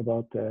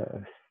about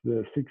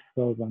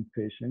 6,000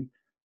 patients.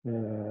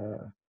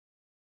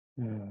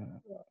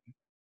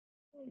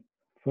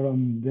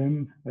 From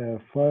them,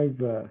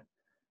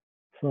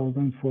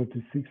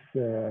 5,046,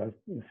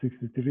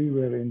 63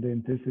 were in the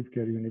intensive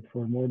care unit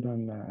for more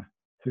than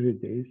 3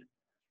 days.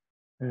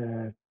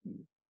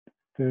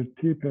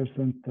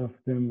 30% of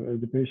them,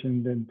 the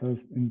patient then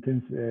in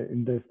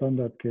the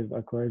standard care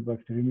acquired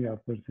bacteremia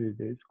after 3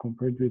 days,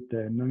 compared with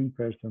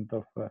 9%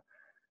 of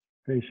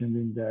patients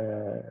in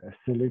the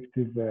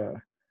selective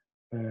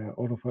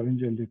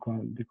oropharyngeal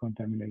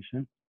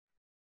decontamination,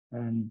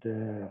 and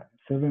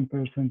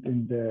 7%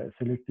 in the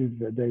selective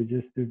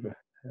digestive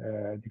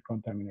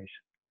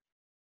decontamination.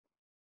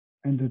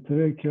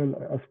 Endotracheal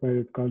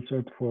aspirate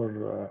cultured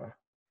for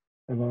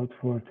about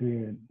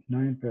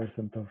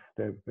 49% of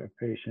the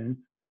patients,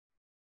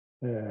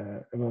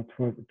 about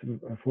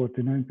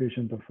 49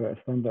 patients of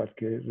standard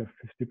care,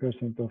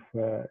 50% of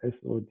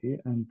SOD,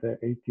 and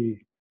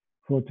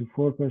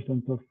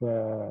 44% of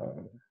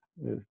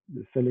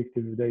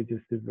selective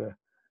digestive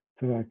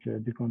tract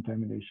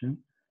decontamination.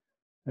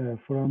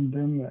 From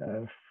them,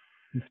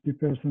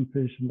 50%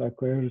 patients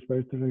acquire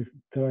respiratory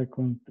tract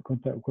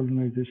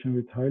colonization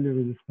with highly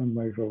resistant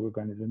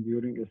microorganisms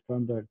during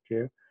standard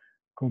care,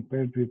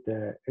 compared with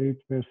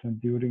 8%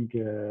 during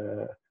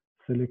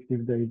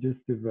selective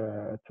digestive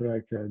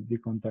tract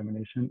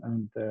decontamination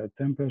and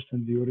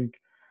 10% during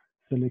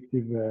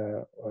selective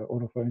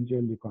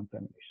oropharyngeal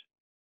decontamination.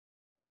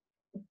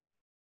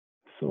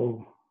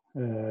 So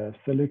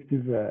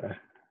selective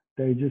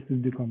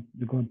digestive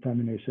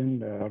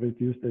decontamination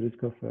reduced the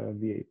risk of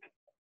VAP.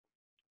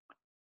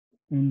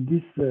 In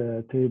this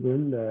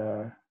table,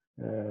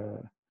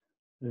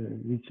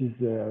 which is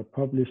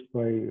published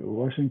by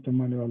Washington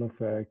Manual of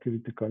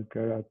Critical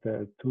Care at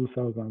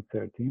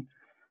 2013,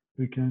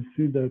 we can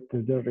see that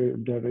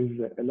there is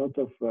a lot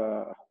of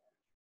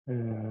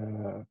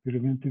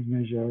preventive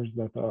measures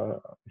that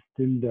are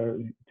still there.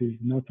 It is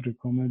not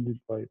recommended,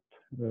 but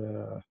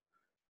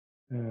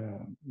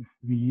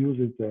we use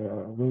it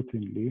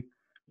routinely,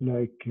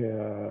 like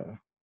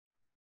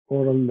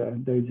oral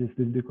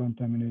digestive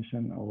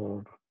decontamination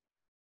or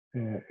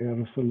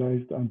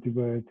aerosolized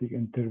antibiotic,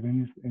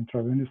 intravenous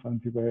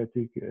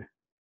antibiotic,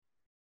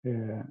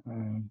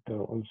 and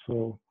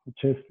also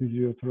chest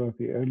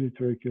physiotherapy, early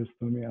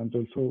tracheostomy, and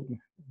also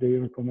they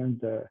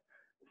recommend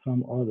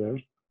some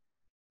others.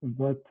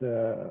 But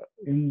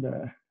in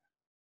the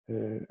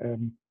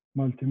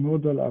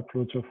multimodal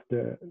approach of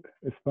the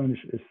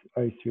Spanish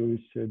ICU,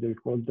 which they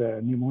call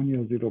the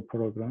Pneumonia Zero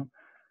program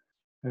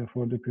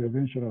for the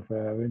prevention of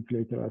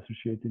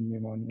ventilator-associated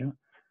pneumonia,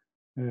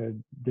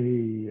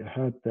 they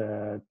had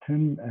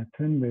 10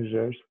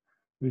 measures,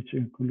 which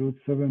include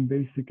 7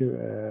 basic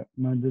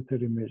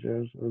mandatory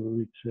measures,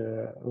 which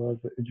was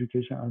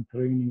education and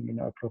training in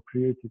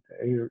appropriate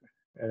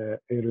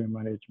airway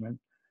management,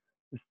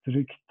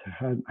 strict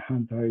hand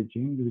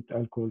hygiene with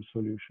alcohol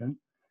solution,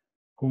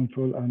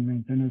 control and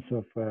maintenance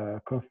of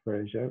cough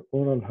pressure,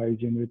 oral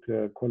hygiene with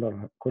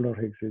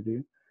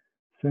chlorhexidine,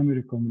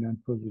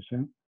 semi-recombinant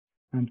position,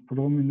 and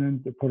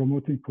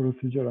promoting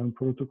procedure and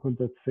protocol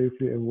that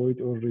safely avoid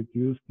or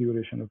reduce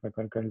duration of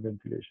mechanical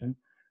ventilation,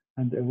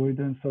 and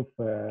avoidance of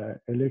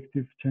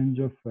elective change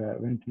of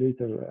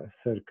ventilator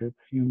circuit,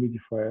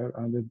 humidifier,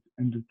 and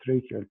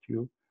endotracheal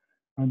tube.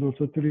 And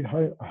also 3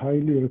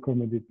 highly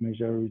recommended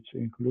measures, which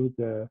include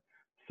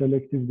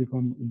selective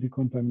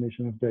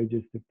decontamination of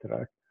digestive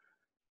tract,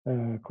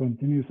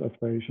 continuous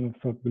aspiration of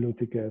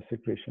subglottic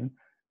secretion,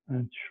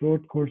 and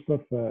short course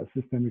of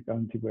systemic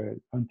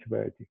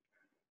antibiotic.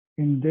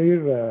 In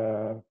their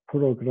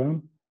program,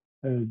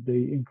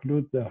 they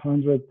include the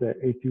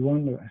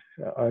 181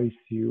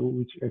 ICU,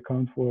 which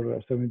account for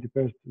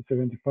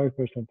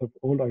 75% of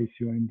all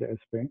ICU in the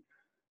Spain,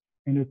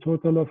 in a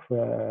total of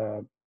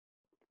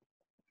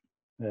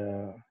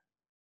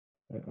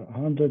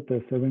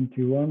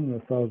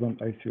 171,000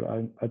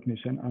 ICU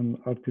admission, and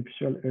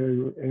artificial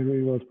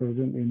airway was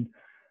present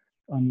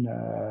on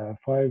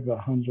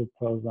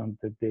 500,000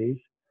 days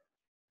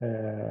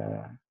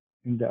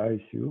in the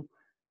ICU.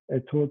 A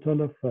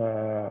total of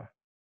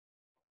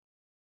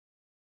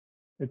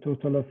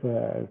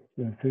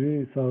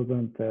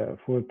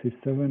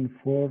 3,047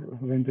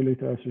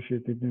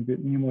 ventilator-associated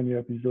pneumonia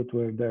episodes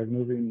were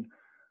diagnosed in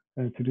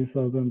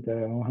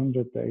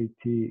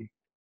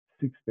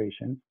 3,186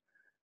 patients.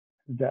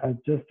 The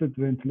adjusted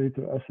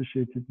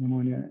ventilator-associated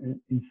pneumonia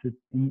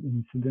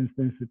incidence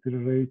density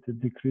rate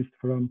decreased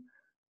from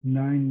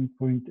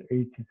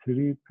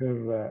 9.83 per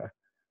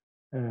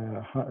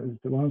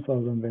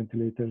 1,000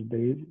 ventilator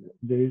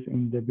days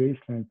in the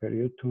baseline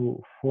period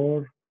to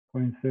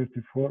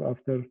 4.34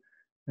 after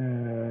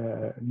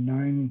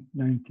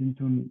 19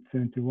 to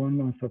 71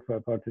 months of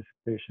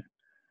participation.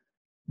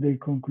 They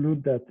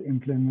conclude that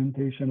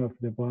implementation of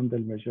the bundle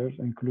measures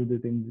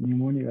included in the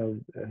Pneumonia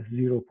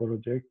Zero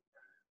project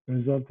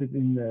resulted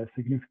in a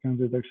significant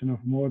reduction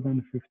of more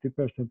than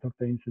 50% of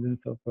the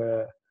incidence of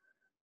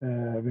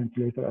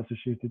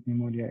ventilator-associated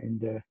pneumonia in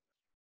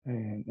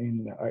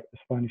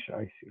Spanish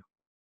ICU.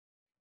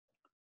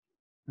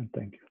 And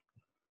thank you.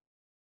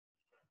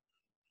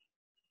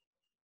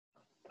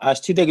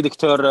 أشتدك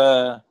دكتور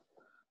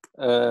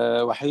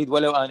وحيد،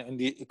 ولو أنا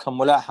عندي كم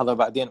ملاحظة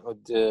بعدين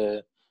عد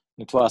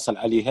نتواصل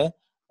عليها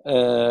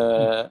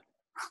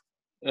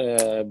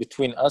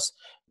between us،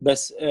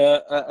 بس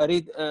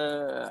أريد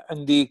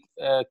عندي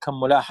كم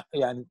ملاحظة،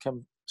 يعني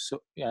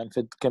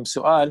كم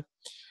سؤال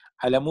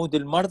على مود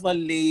المرضى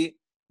اللي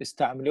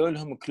استعملوا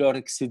لهم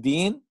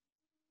كلوركسيدين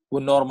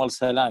والنورمال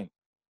سلاين.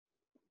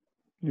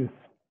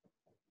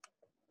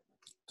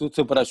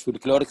 توثبرش في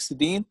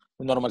الكلوركسيدين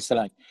والنورمال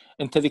سلاين.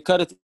 انت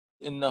ذكرت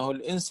انه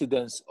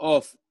الانسيدنس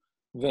اوف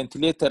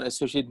فنتليتر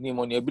اسوشيتد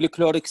نيمونيا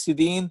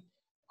بالكلوركسيدين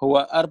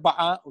هو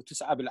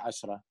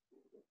 4.9%،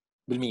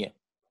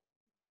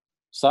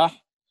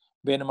 صح؟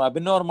 بينما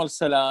بالنورمال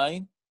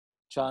سلاين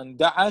كان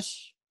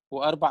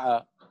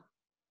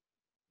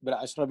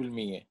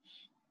 11.4%.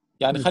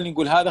 يعني خلينا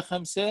نقول هذا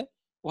 5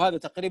 وهذا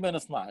تقريبا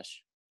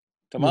 12.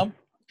 تمام؟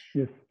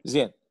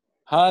 زين،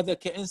 هذا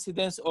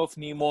كانسيدنس اوف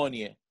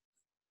نيمونيا.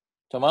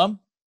 تمام؟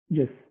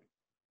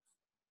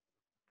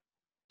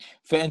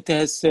 فانت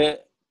هسه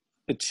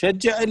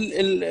تشجع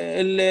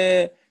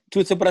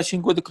التوث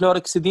براشنج وذ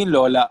كلوركسيدين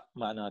لو لا؟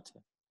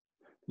 معناته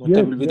انت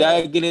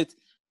بالبدايه قلت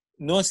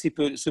نو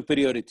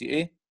سوبريوريتي.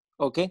 ايه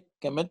اوكي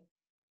كمل.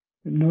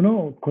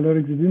 No,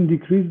 chlorhexidine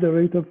decreased the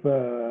rate of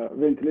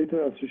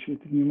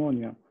ventilator-associated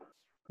pneumonia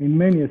in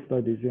many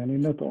studies,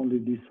 يعني not only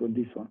this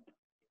one.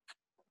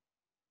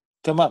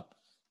 تمام،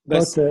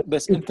 بس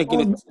انت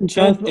قلت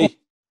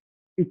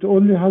it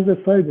only has a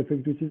side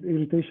effect, which is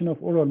irritation of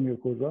oral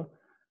mucosa,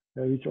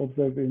 which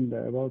observed in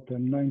about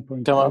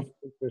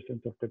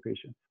 9.5% of the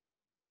patients.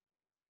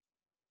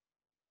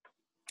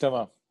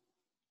 تمام.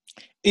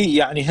 اي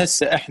يعني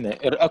هسه احنا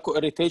اكو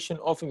irritation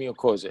of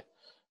mucosa،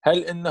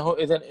 هل انه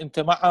اذا انت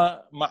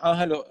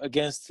معها لو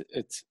against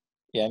it؟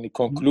 يعني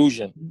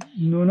conclusion.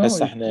 No,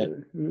 هسه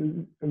احنا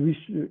we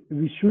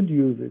should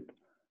use it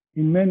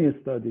in many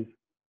studies.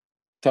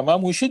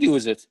 تمام، we should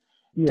use it.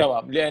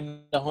 تمام،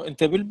 لانه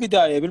انت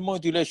بالبدايه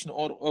بالموديوليشن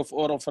اوف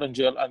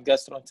اوروفرنجيال اند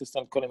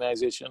جاستروانتستينال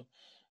كولونايزيشن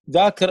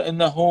ذاكر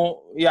انه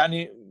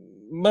يعني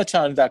ما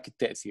كان ذاك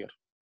التاثير،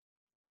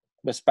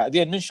 بس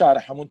بعدين من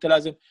شارحهم وانت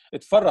لازم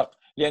تفرق،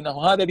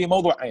 لانه هذا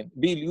بموضوعين،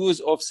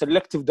 باليوز اوف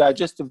سيلكتيف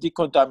دايجستيف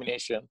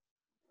ديكونتامينيشن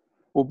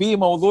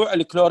وبموضوع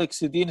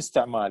الكلوركسيدين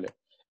استعماله.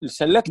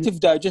 السيلكتيف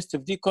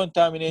دايجستيف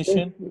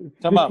ديكونتامينيشن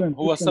تمام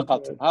هو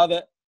سقط،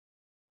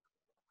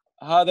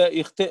 هذا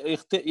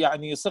يخطئ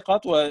يعني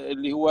سقط،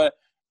 واللي هو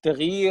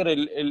تغيير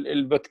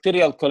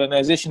البكتيريال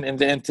كولونايزيشن ان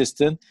ذا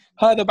انتستين،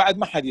 هذا بعد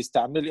ما حد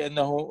يستعمله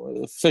لانه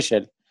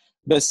فشل.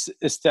 بس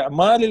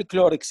استعمال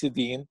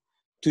الكلوركسيدين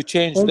to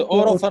change the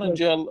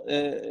oropharyngeal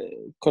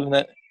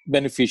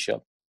beneficial.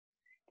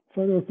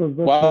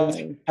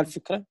 واضح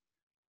الفكرة؟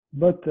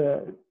 But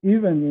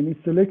even in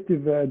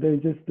selective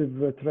digestive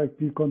tract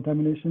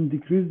decontamination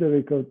decreased the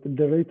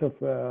rate of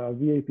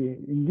VAP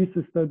in this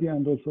study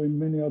and also in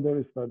many other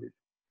studies.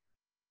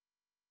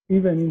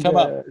 Even in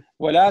تمام.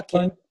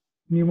 ولكن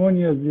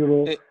pneumonia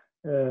zero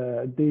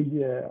they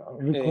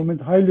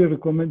highly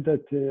recommend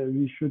that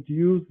we should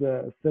use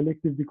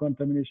selective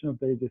decontamination of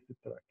the digestive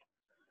tract.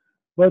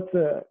 But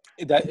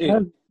it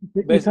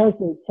has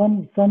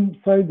some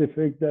side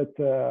effect that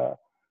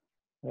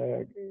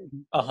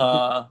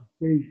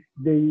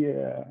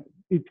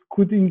it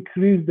could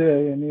increase the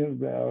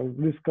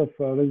risk of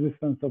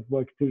resistance of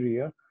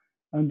bacteria,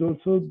 and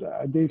also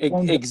they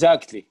found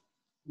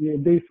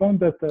they found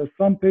that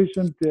some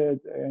patients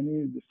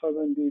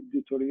suddenly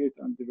deteriorate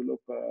and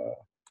develop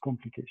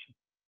complications.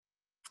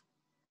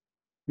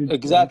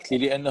 Exactly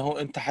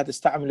لانه انت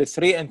حتستعمل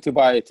 3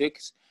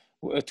 antibiotics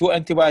 2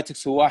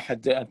 antibiotics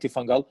وواحد انتي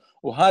فنجل،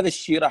 وهذا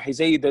الشيء راح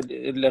يزيد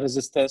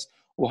الريزيستنس،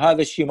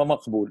 وهذا الشيء ما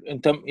مقبول.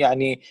 انت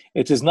يعني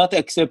it is not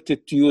accepted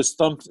to use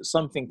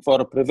something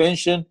for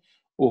prevention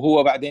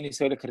وهو بعدين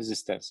يسوي لك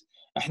ريزيستنس.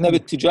 احنا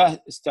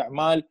باتجاه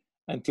استعمال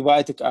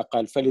انتيبايوتيك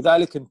اقل،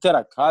 فلذلك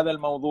انترك هذا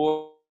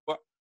الموضوع،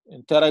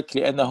 انترك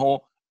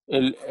لانه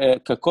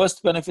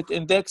ككوست بنفيت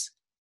اندكس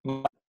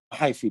ما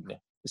حيفيدنا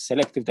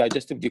السلكتيف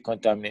دايجستيف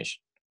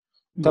ديكونتامينيشن.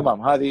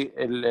 تمام. هذه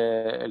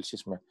شو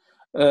اسمه.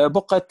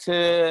 بقت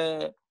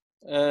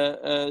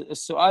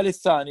السؤال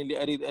الثاني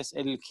اللي اريد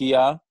اسالك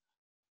اياه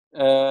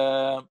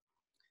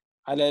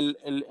على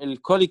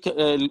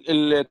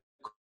الكونيكال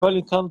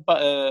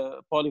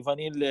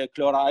بوليفانيل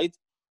كلورايد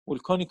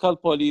والكونيكال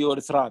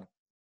بوليوريثران،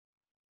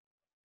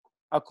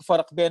 اكو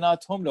فرق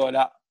بيناتهم لو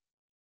لا؟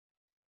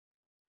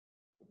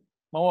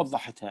 ما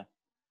وضحتها.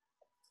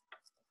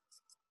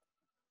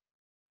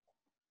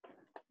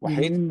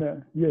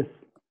 وحيد. Yes.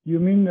 You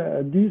mean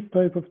this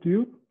type of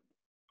tube?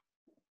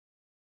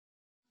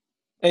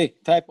 ايه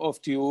type of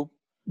tube.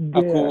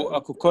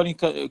 اكو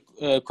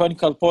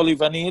كونيكال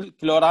بوليفانيل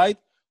كلورايد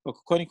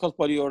واكو كونيكال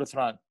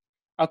بوليوريثران،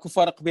 اكو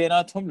فرق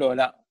بيناتهم لو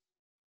لا؟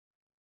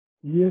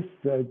 Yes,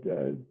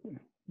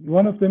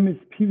 one of them is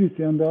PVC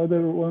and the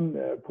other one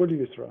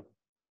polyurethane.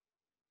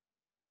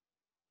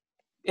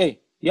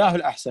 ايه ياهو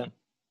الاحسن.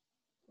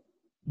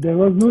 There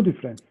was no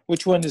difference.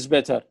 Which one is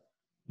better?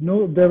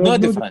 No, there was no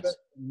difference.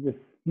 Yes,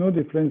 no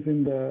difference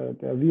in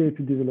the VAP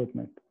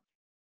development.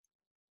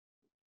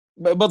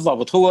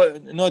 بالضبط، هو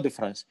no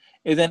difference.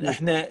 إذا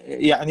احنا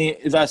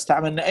يعني إذا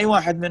استعملنا أي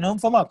واحد منهم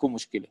فماكو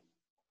مشكلة.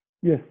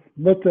 Yes,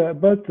 but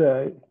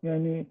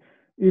يعني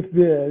if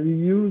we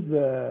use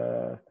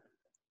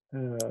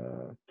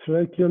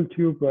tracheal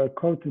tube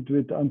coated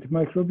with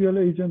antimicrobial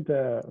agent,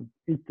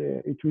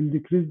 it will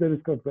decrease the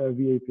risk of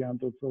VAP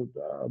and also.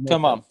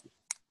 تمام.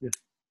 Yes.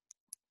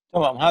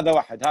 تمام. هذا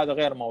واحد، هذا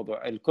غير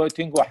موضوع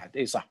الكوتينج واحد.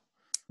 اي صح.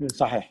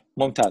 صحيح.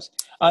 ممتاز.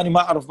 انا ما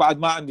اعرف بعد،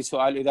 ما عندي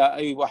سؤال. اذا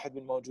اي واحد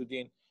من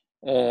الموجودين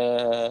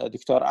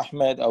دكتور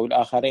احمد او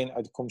الاخرين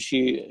عندكم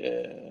شيء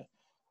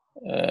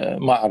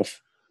ما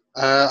اعرف.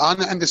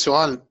 انا عندي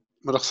سؤال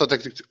من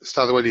رخصتك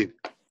استاذ وليد.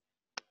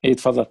 اي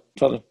تفضل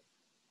تفضل.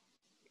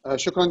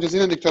 شكرا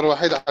جزيلا دكتور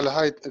وحيد على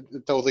هاي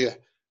التوضيح.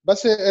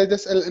 بس بدي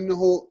اسال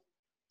انه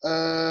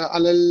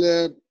على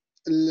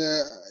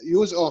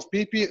use of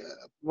PP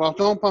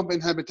proton pump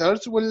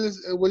inhibitors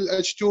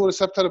وال H2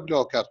 receptor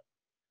blocker.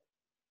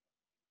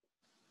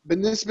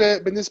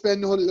 بالنسبه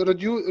انه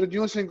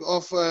reducing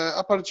of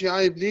upper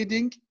GI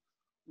bleeding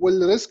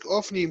وال risk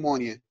of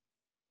pneumonia.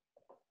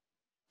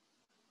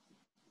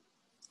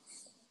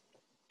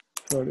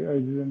 Sorry, I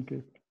didn't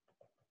get.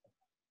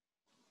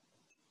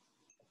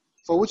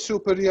 For which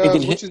superior,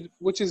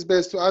 which is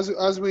best?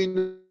 As we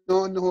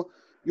know, انه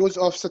use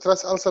of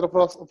stress ulcer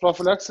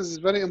prophylaxis is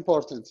very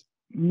important.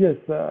 Yes,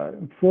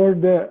 for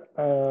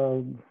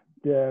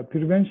the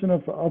prevention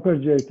of upper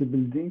GI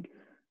bleeding,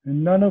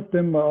 none of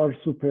them are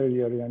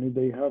superior. Yani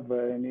they have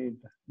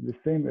the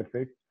same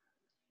effect.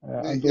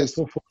 And yes.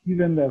 also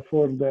even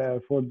for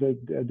the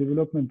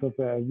development of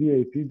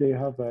VAP, they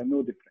have no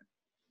difference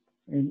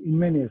in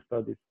many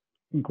studies,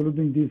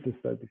 including these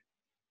studies.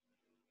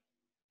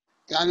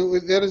 Yani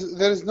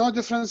there is no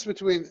difference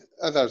between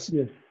others.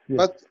 Yes, yes.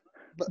 But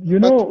you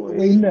know,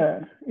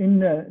 in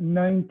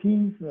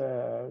 19th,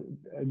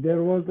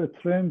 there was a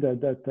trend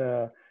that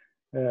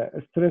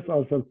stress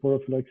ulcer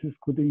prophylaxis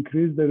could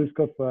increase the risk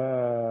of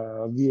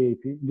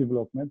VAP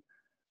development,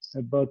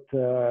 but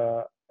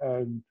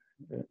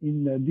in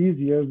these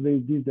years they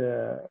did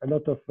a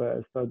lot of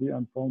study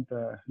and found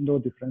no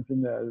difference in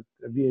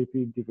VAP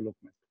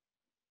development.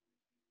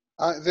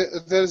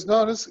 There is no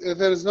risk.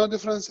 There is no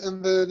difference in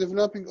the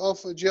developing of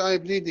GI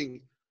bleeding,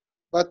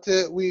 but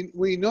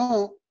we know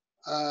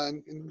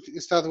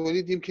استاذ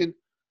وليد يمكن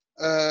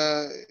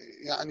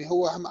يعني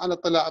هو على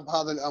اطلاع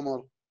بهذا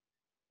الامر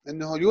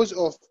انه use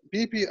of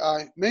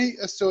PPI may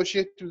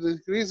associate with the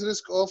increased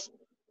risk of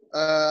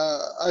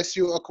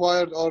ICU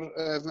acquired or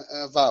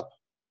VAP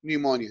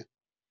pneumonia.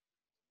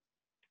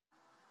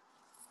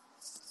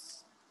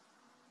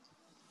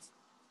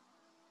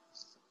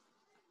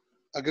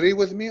 Agree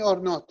with me or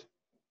not?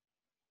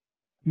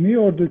 Me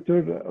or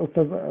Dr.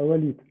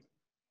 Walid?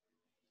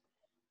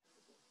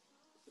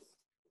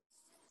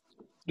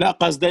 لا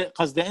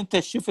قصده انت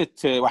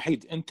شفت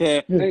وحيد انت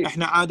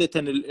احنا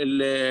عاده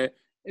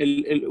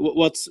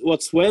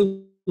what's well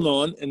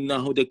known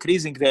انه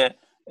decreasing the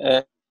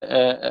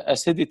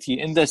acidity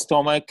in the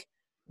stomach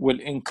will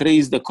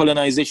increase the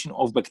colonization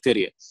of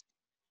bacteria.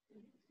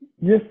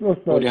 Yes,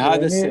 Ustad.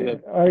 ولهذا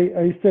السبب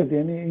I said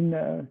in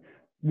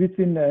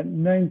between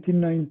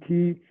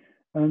 1990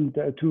 and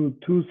to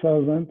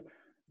 2000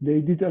 they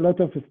did a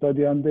lot of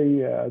study, and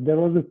there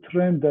was a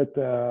trend that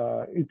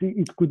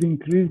it could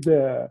increase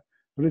the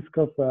risk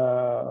of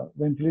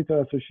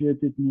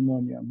ventilator-associated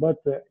pneumonia. But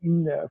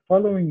in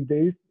following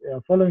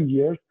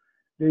years,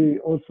 they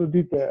also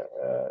did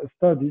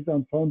studies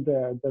and found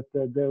that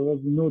there was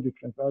no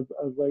difference. As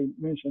I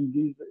mentioned,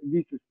 this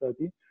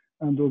study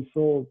and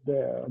also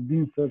the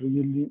Dinser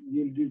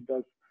yielded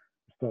that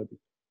study.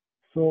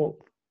 So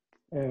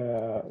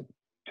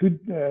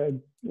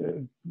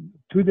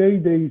today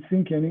they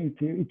think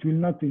it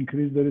will not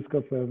increase the risk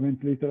of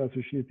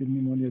ventilator-associated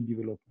pneumonia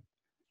development.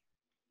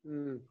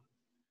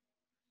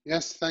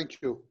 Yes, thank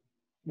you.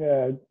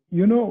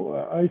 You know,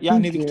 I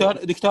يعني think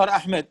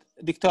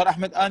دكتور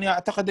أحمد أنا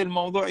أعتقد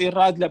الموضوع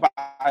يراد له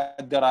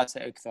بعد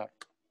دراسة أكثر.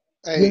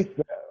 Yes,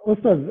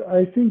 Ustad,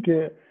 I think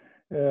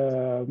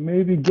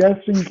maybe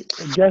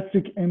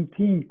gastric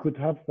emptying could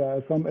have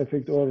some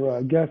effect,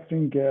 or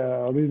gastric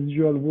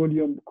residual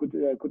volume could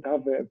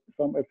have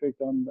some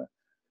effect on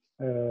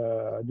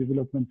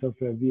development of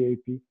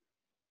VAP,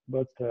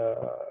 but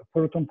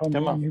proton pump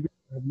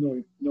inhibitors have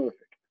no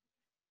effect.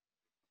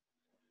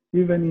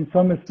 Even in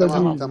some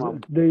studies,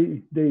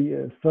 they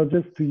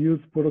suggest to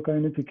use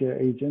prokinetic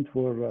agent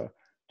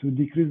to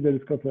decrease the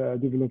risk of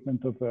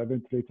development of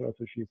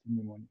ventilator-associated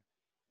pneumonia.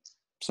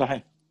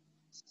 صحيح.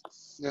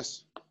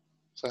 Yes.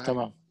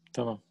 صحيح.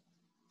 تمام.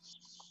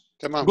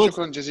 Good.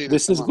 شكرا جزيلا.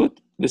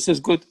 This is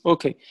good.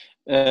 Okay.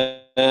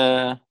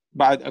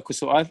 بعد اكو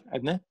سؤال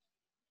عندنا؟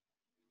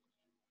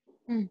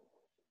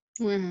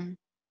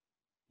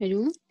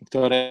 الو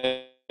دكتورة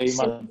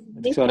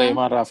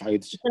إيمان رافعة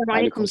يدك. السلام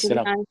عليكم.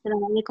 السلام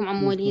عليكم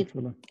عم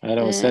وليد.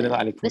 أهلا وسهلا.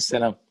 عليكم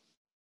السلام.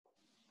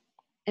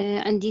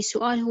 عندي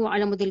سؤال هو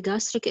على مود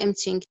الجاستريك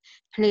امتينج.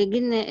 احنا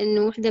قلنا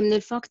انه واحدة من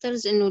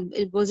الفاكتورز انه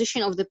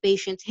البوزيشن اوف ذا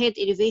بيشنت head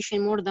elevation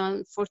more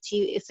than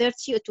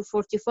 30 to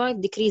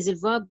 45 decrease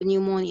الفاب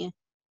pneumonia.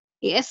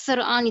 يأثر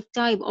عن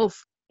التايب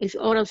اوف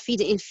الاورال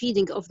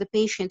feeding of the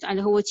patient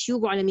على هو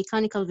تيوب وعلى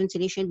mechanical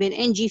ventilation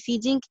بين NG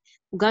feeding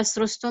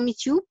وجاستروستومي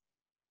تيوب،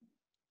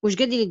 وش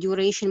قد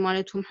الديوريشن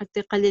مالتهم حتى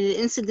يقلل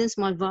الانسيدنس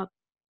مال فاب؟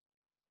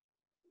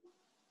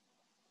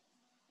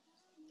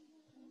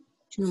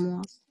 شنو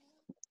موافق؟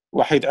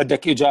 وحيد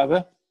عندك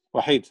إجابة؟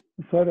 وحيد.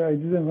 Sorry, I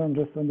didn't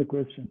understand the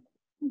question.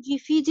 NG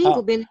feeding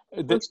وبين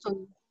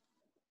جاستروستومي.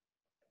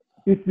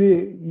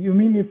 You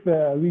mean if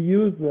we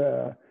use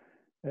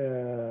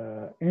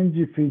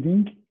NG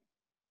feeding?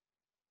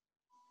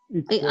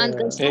 And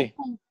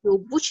gastrostomie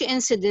tube, which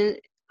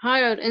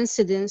higher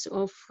incidence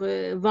of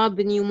VAB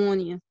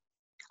pneumonia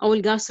or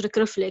gastric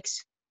reflex?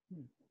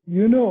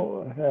 You know,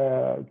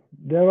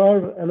 there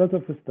are a lot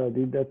of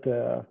studies that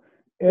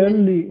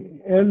early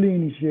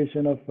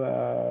initiation of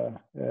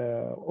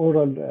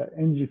oral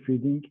NG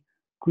feeding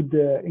could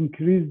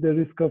increase the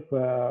risk of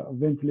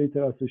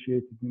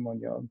ventilator-associated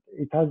pneumonia.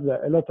 It has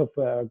a lot of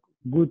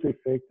good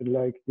effects,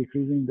 like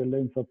decreasing the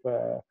length of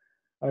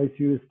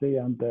ICU stay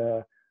and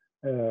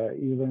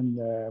even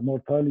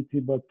mortality,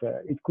 but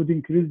it could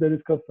increase the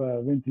risk of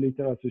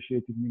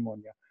ventilator-associated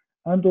pneumonia.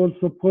 And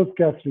also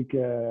post-gastric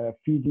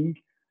feeding.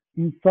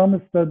 In some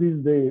studies,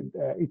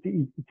 it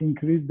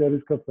increased the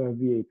risk of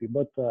VAP,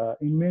 but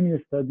in many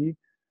studies,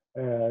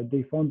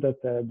 they found that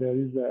there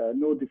is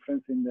no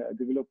difference in the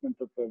development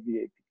of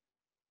VAP.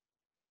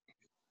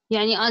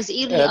 يعني as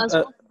early as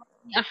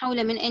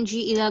أحوله من NG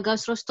إلى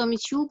gastrostomy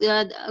tube،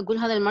 أقول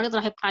هذا المريض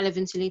راح يبقى على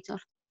ventilator.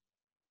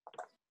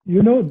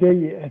 You know,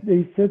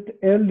 they said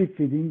early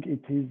feeding,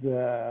 it is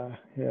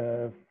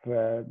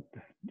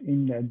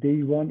in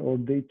day 1 or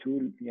day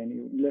 2,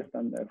 يعني less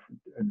than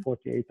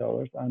 48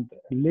 hours, and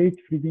late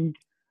feeding,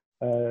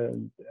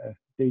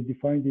 they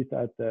defined it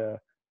at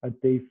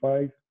day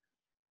 5,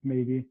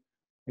 maybe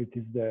it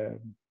is the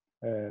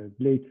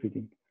late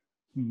feeding.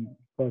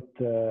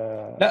 But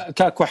لا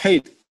كاك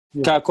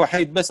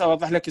وحيد بس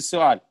أوضح لك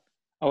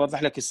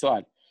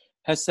السؤال.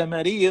 هسه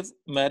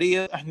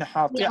مريض احنا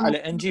حاطيه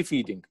على NG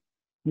feeding.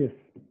 Yes.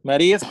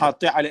 مريض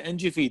حاطيه على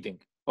NG feeding.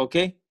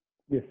 اوكي؟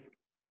 Yes.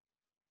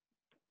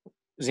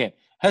 زين.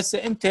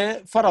 هسه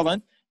انت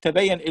فرضا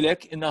تبين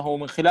لك انه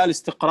من خلال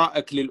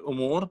استقرائك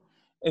للامور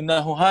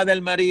انه هذا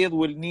المريض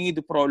will need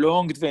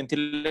prolonged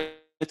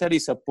ventilatory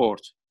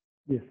support.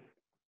 Yes.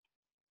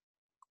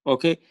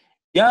 اوكي.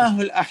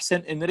 ياهو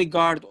الاحسن in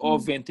regard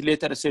of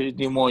ventilator associated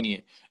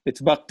pneumonia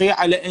تبقيه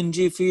على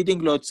NG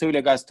feeding لو تسوي له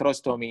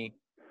جاستروستومي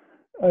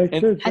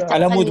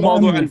على مود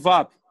موضوع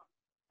الفاب.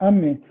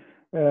 أمي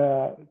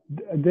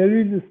there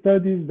is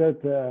studies that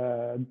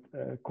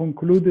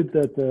concluded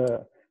that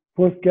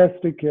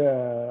post-gastric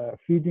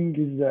feeding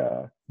is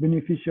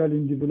beneficial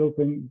in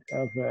developing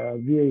of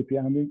VAP,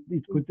 and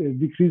it could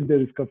decrease the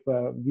risk of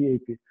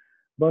VAP.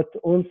 But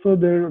also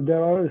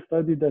there are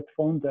studies that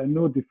found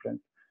no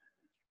difference.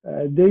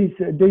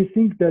 they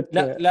think that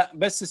لا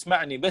بس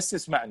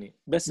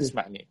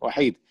اسمعني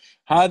وحيد.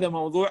 هذا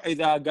موضوع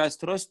اذا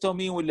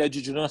جاستروستومي ولا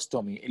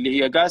جوجينوستومي اللي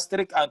هي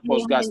جاستريك اند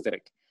بوست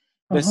جاستريك.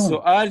 بس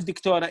سؤال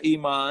دكتوره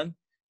ايمان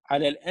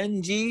على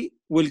الانجي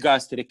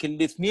والجاستريك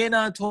اللي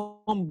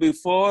اثنيناتهم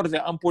بيفور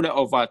ذا امبولا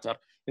اوف واتر،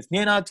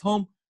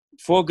 اثنيناتهم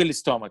فوق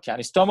الستومك،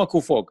 يعني ستومك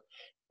وفوق.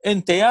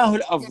 انت ياهو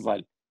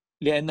الافضل،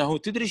 لانه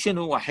تدري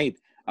شنو وحيد،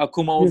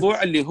 اكو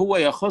موضوع اللي هو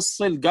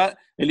يخص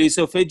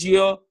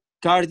الاسوفيجيو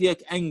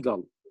كاردياك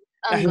انجل.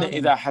 احنا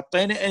اذا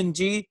حطينا ان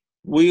جي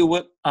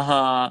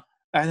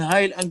احنا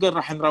هاي الانجل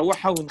راح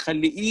نروحها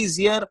ونخلي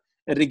ايزير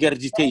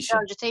الريجرجيتيشن،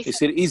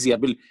 يصير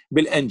ايزير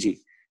بالان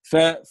جي.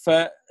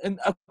 فان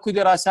اكو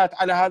دراسات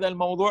على هذا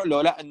الموضوع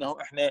لو لا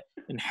انه احنا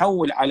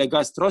نحول على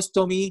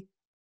جاستروستومي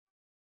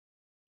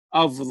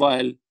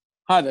افضل؟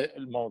 هذا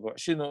الموضوع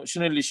شنو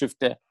اللي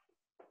شفته؟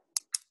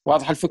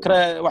 واضح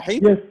الفكره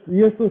وحيد؟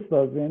 Yes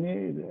استاذ.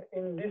 يعني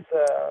in this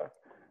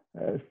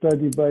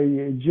study by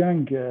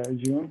Jung,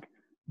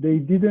 they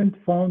didn't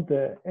found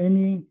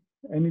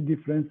any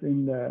difference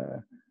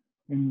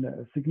in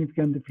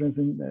significant difference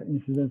in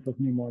incidence of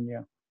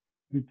pneumonia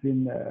between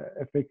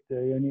effect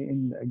يعني in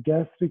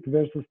gastric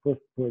versus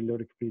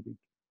post-pyloric feeding.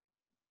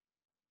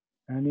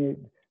 يعني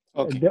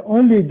the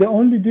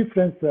only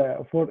difference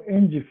for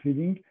NG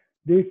feeding,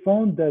 they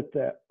found that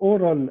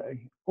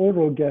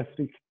oral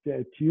gastric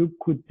tube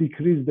could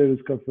decrease the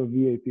risk of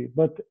VAP,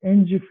 but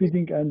NG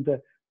feeding and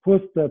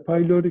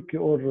post-pyloric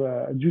or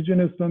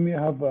jejunectomy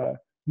have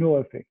no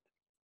effect.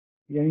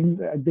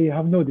 They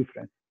have no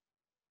difference.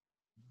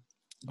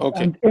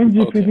 Okay. And NG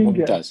feeding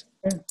ممتاز.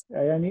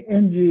 يعني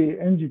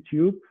NG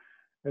tube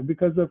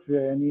because of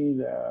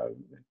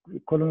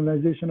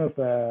colonization of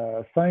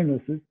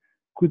sinuses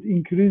could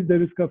increase the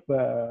risk of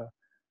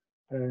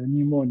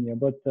pneumonia,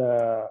 but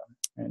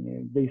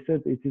they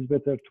said it is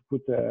better to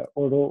put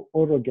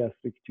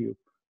orogastric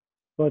tube.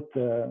 But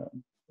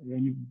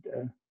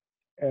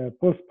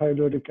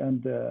post-pyloric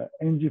and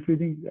NG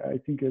feeding, I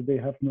think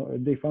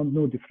they found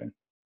no difference.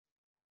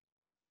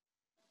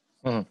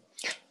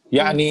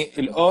 يعني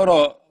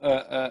الاورو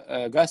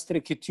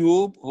gastric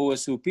tube هو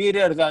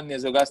superior than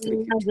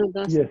nasogastric tube.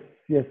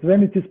 Yes.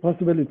 When it is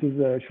possible, it is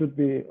should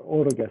be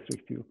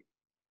orogastric tube.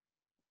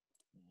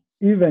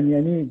 Even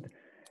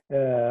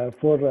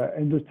for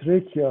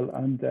endotracheal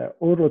and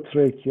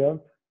orotracheal,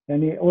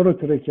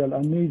 orotracheal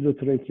and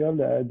nasotracheal,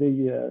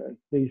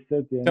 they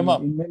said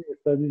in many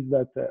studies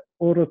that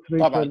orotracheal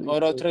طبعا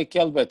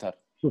orotracheal better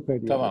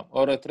superior. تمام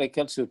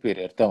orotracheal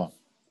superior. تمام.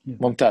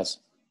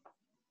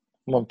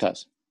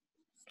 ممتاز.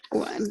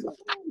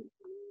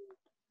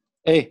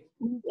 ايه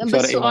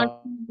بس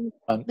سؤال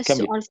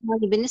ثاني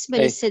بالنسبه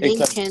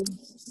للسيديشن.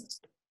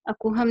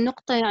 اكو هم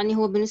نقطه، يعني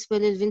هو بالنسبه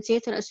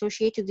للفنتيتر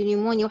اسوشيتد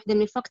نيمونيا، واحده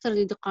من الفاكتور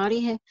اللي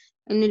دقاريها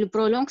ان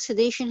البرولونج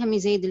سيديشن هم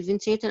يزيد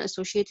الفنتيتر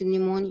اسوشيتد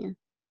نيمونيا.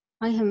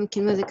 هاي هم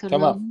يمكن ما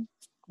ذكرناها.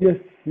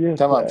 تمام.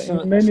 تمام.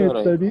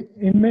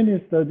 in many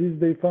studies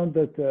they found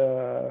that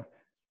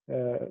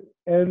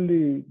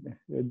early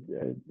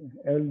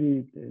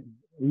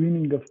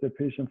weaning of the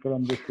patient from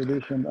the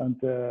sedation and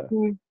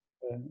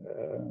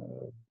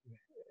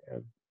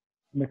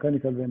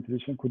mechanical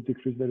ventilation could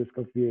decrease the risk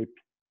of VAP.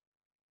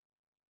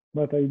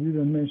 But I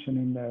didn't mention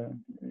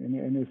in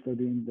any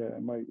study in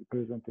my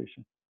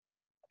presentation.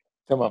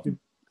 تمام.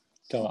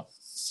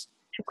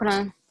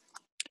 شكرا.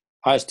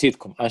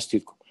 عاشتيتكم.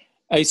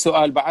 أي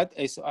سؤال بعد؟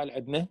 أي سؤال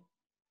عندنا؟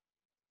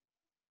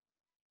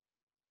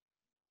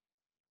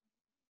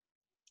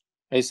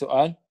 أي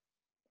سؤال؟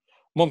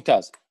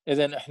 ممتاز.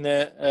 إذن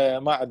إحنا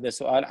ما عندنا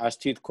سؤال.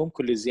 عاشتيتكم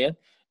كل زين.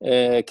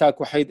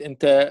 كاك وحيد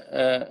أنت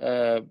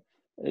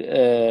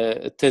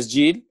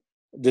التسجيل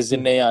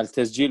دزلنا اياه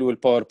التسجيل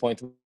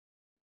والباوربوينت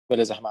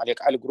ولا زحمه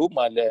عليك على الجروب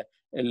مال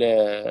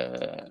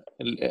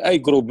اي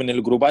جروب من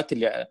الجروبات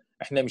اللي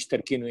احنا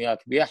مشتركين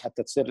وياك بها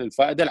حتى تصير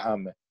الفائده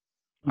العامه.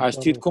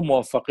 عاشتيتكم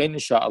موفقين ان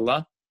شاء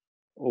الله،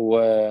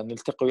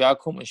 ونلتقي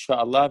وياكم ان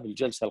شاء الله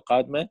بالجلسه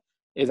القادمه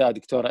اذا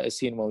دكتوره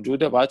اسين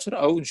موجوده باكر،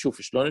 او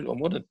نشوف شلون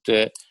الامور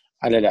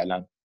على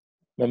الاعلان.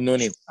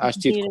 ممنونين.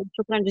 عاشتيتكم.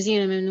 شكرا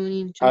جزيلا.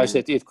 ممنونين.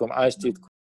 عاشت ايدكم.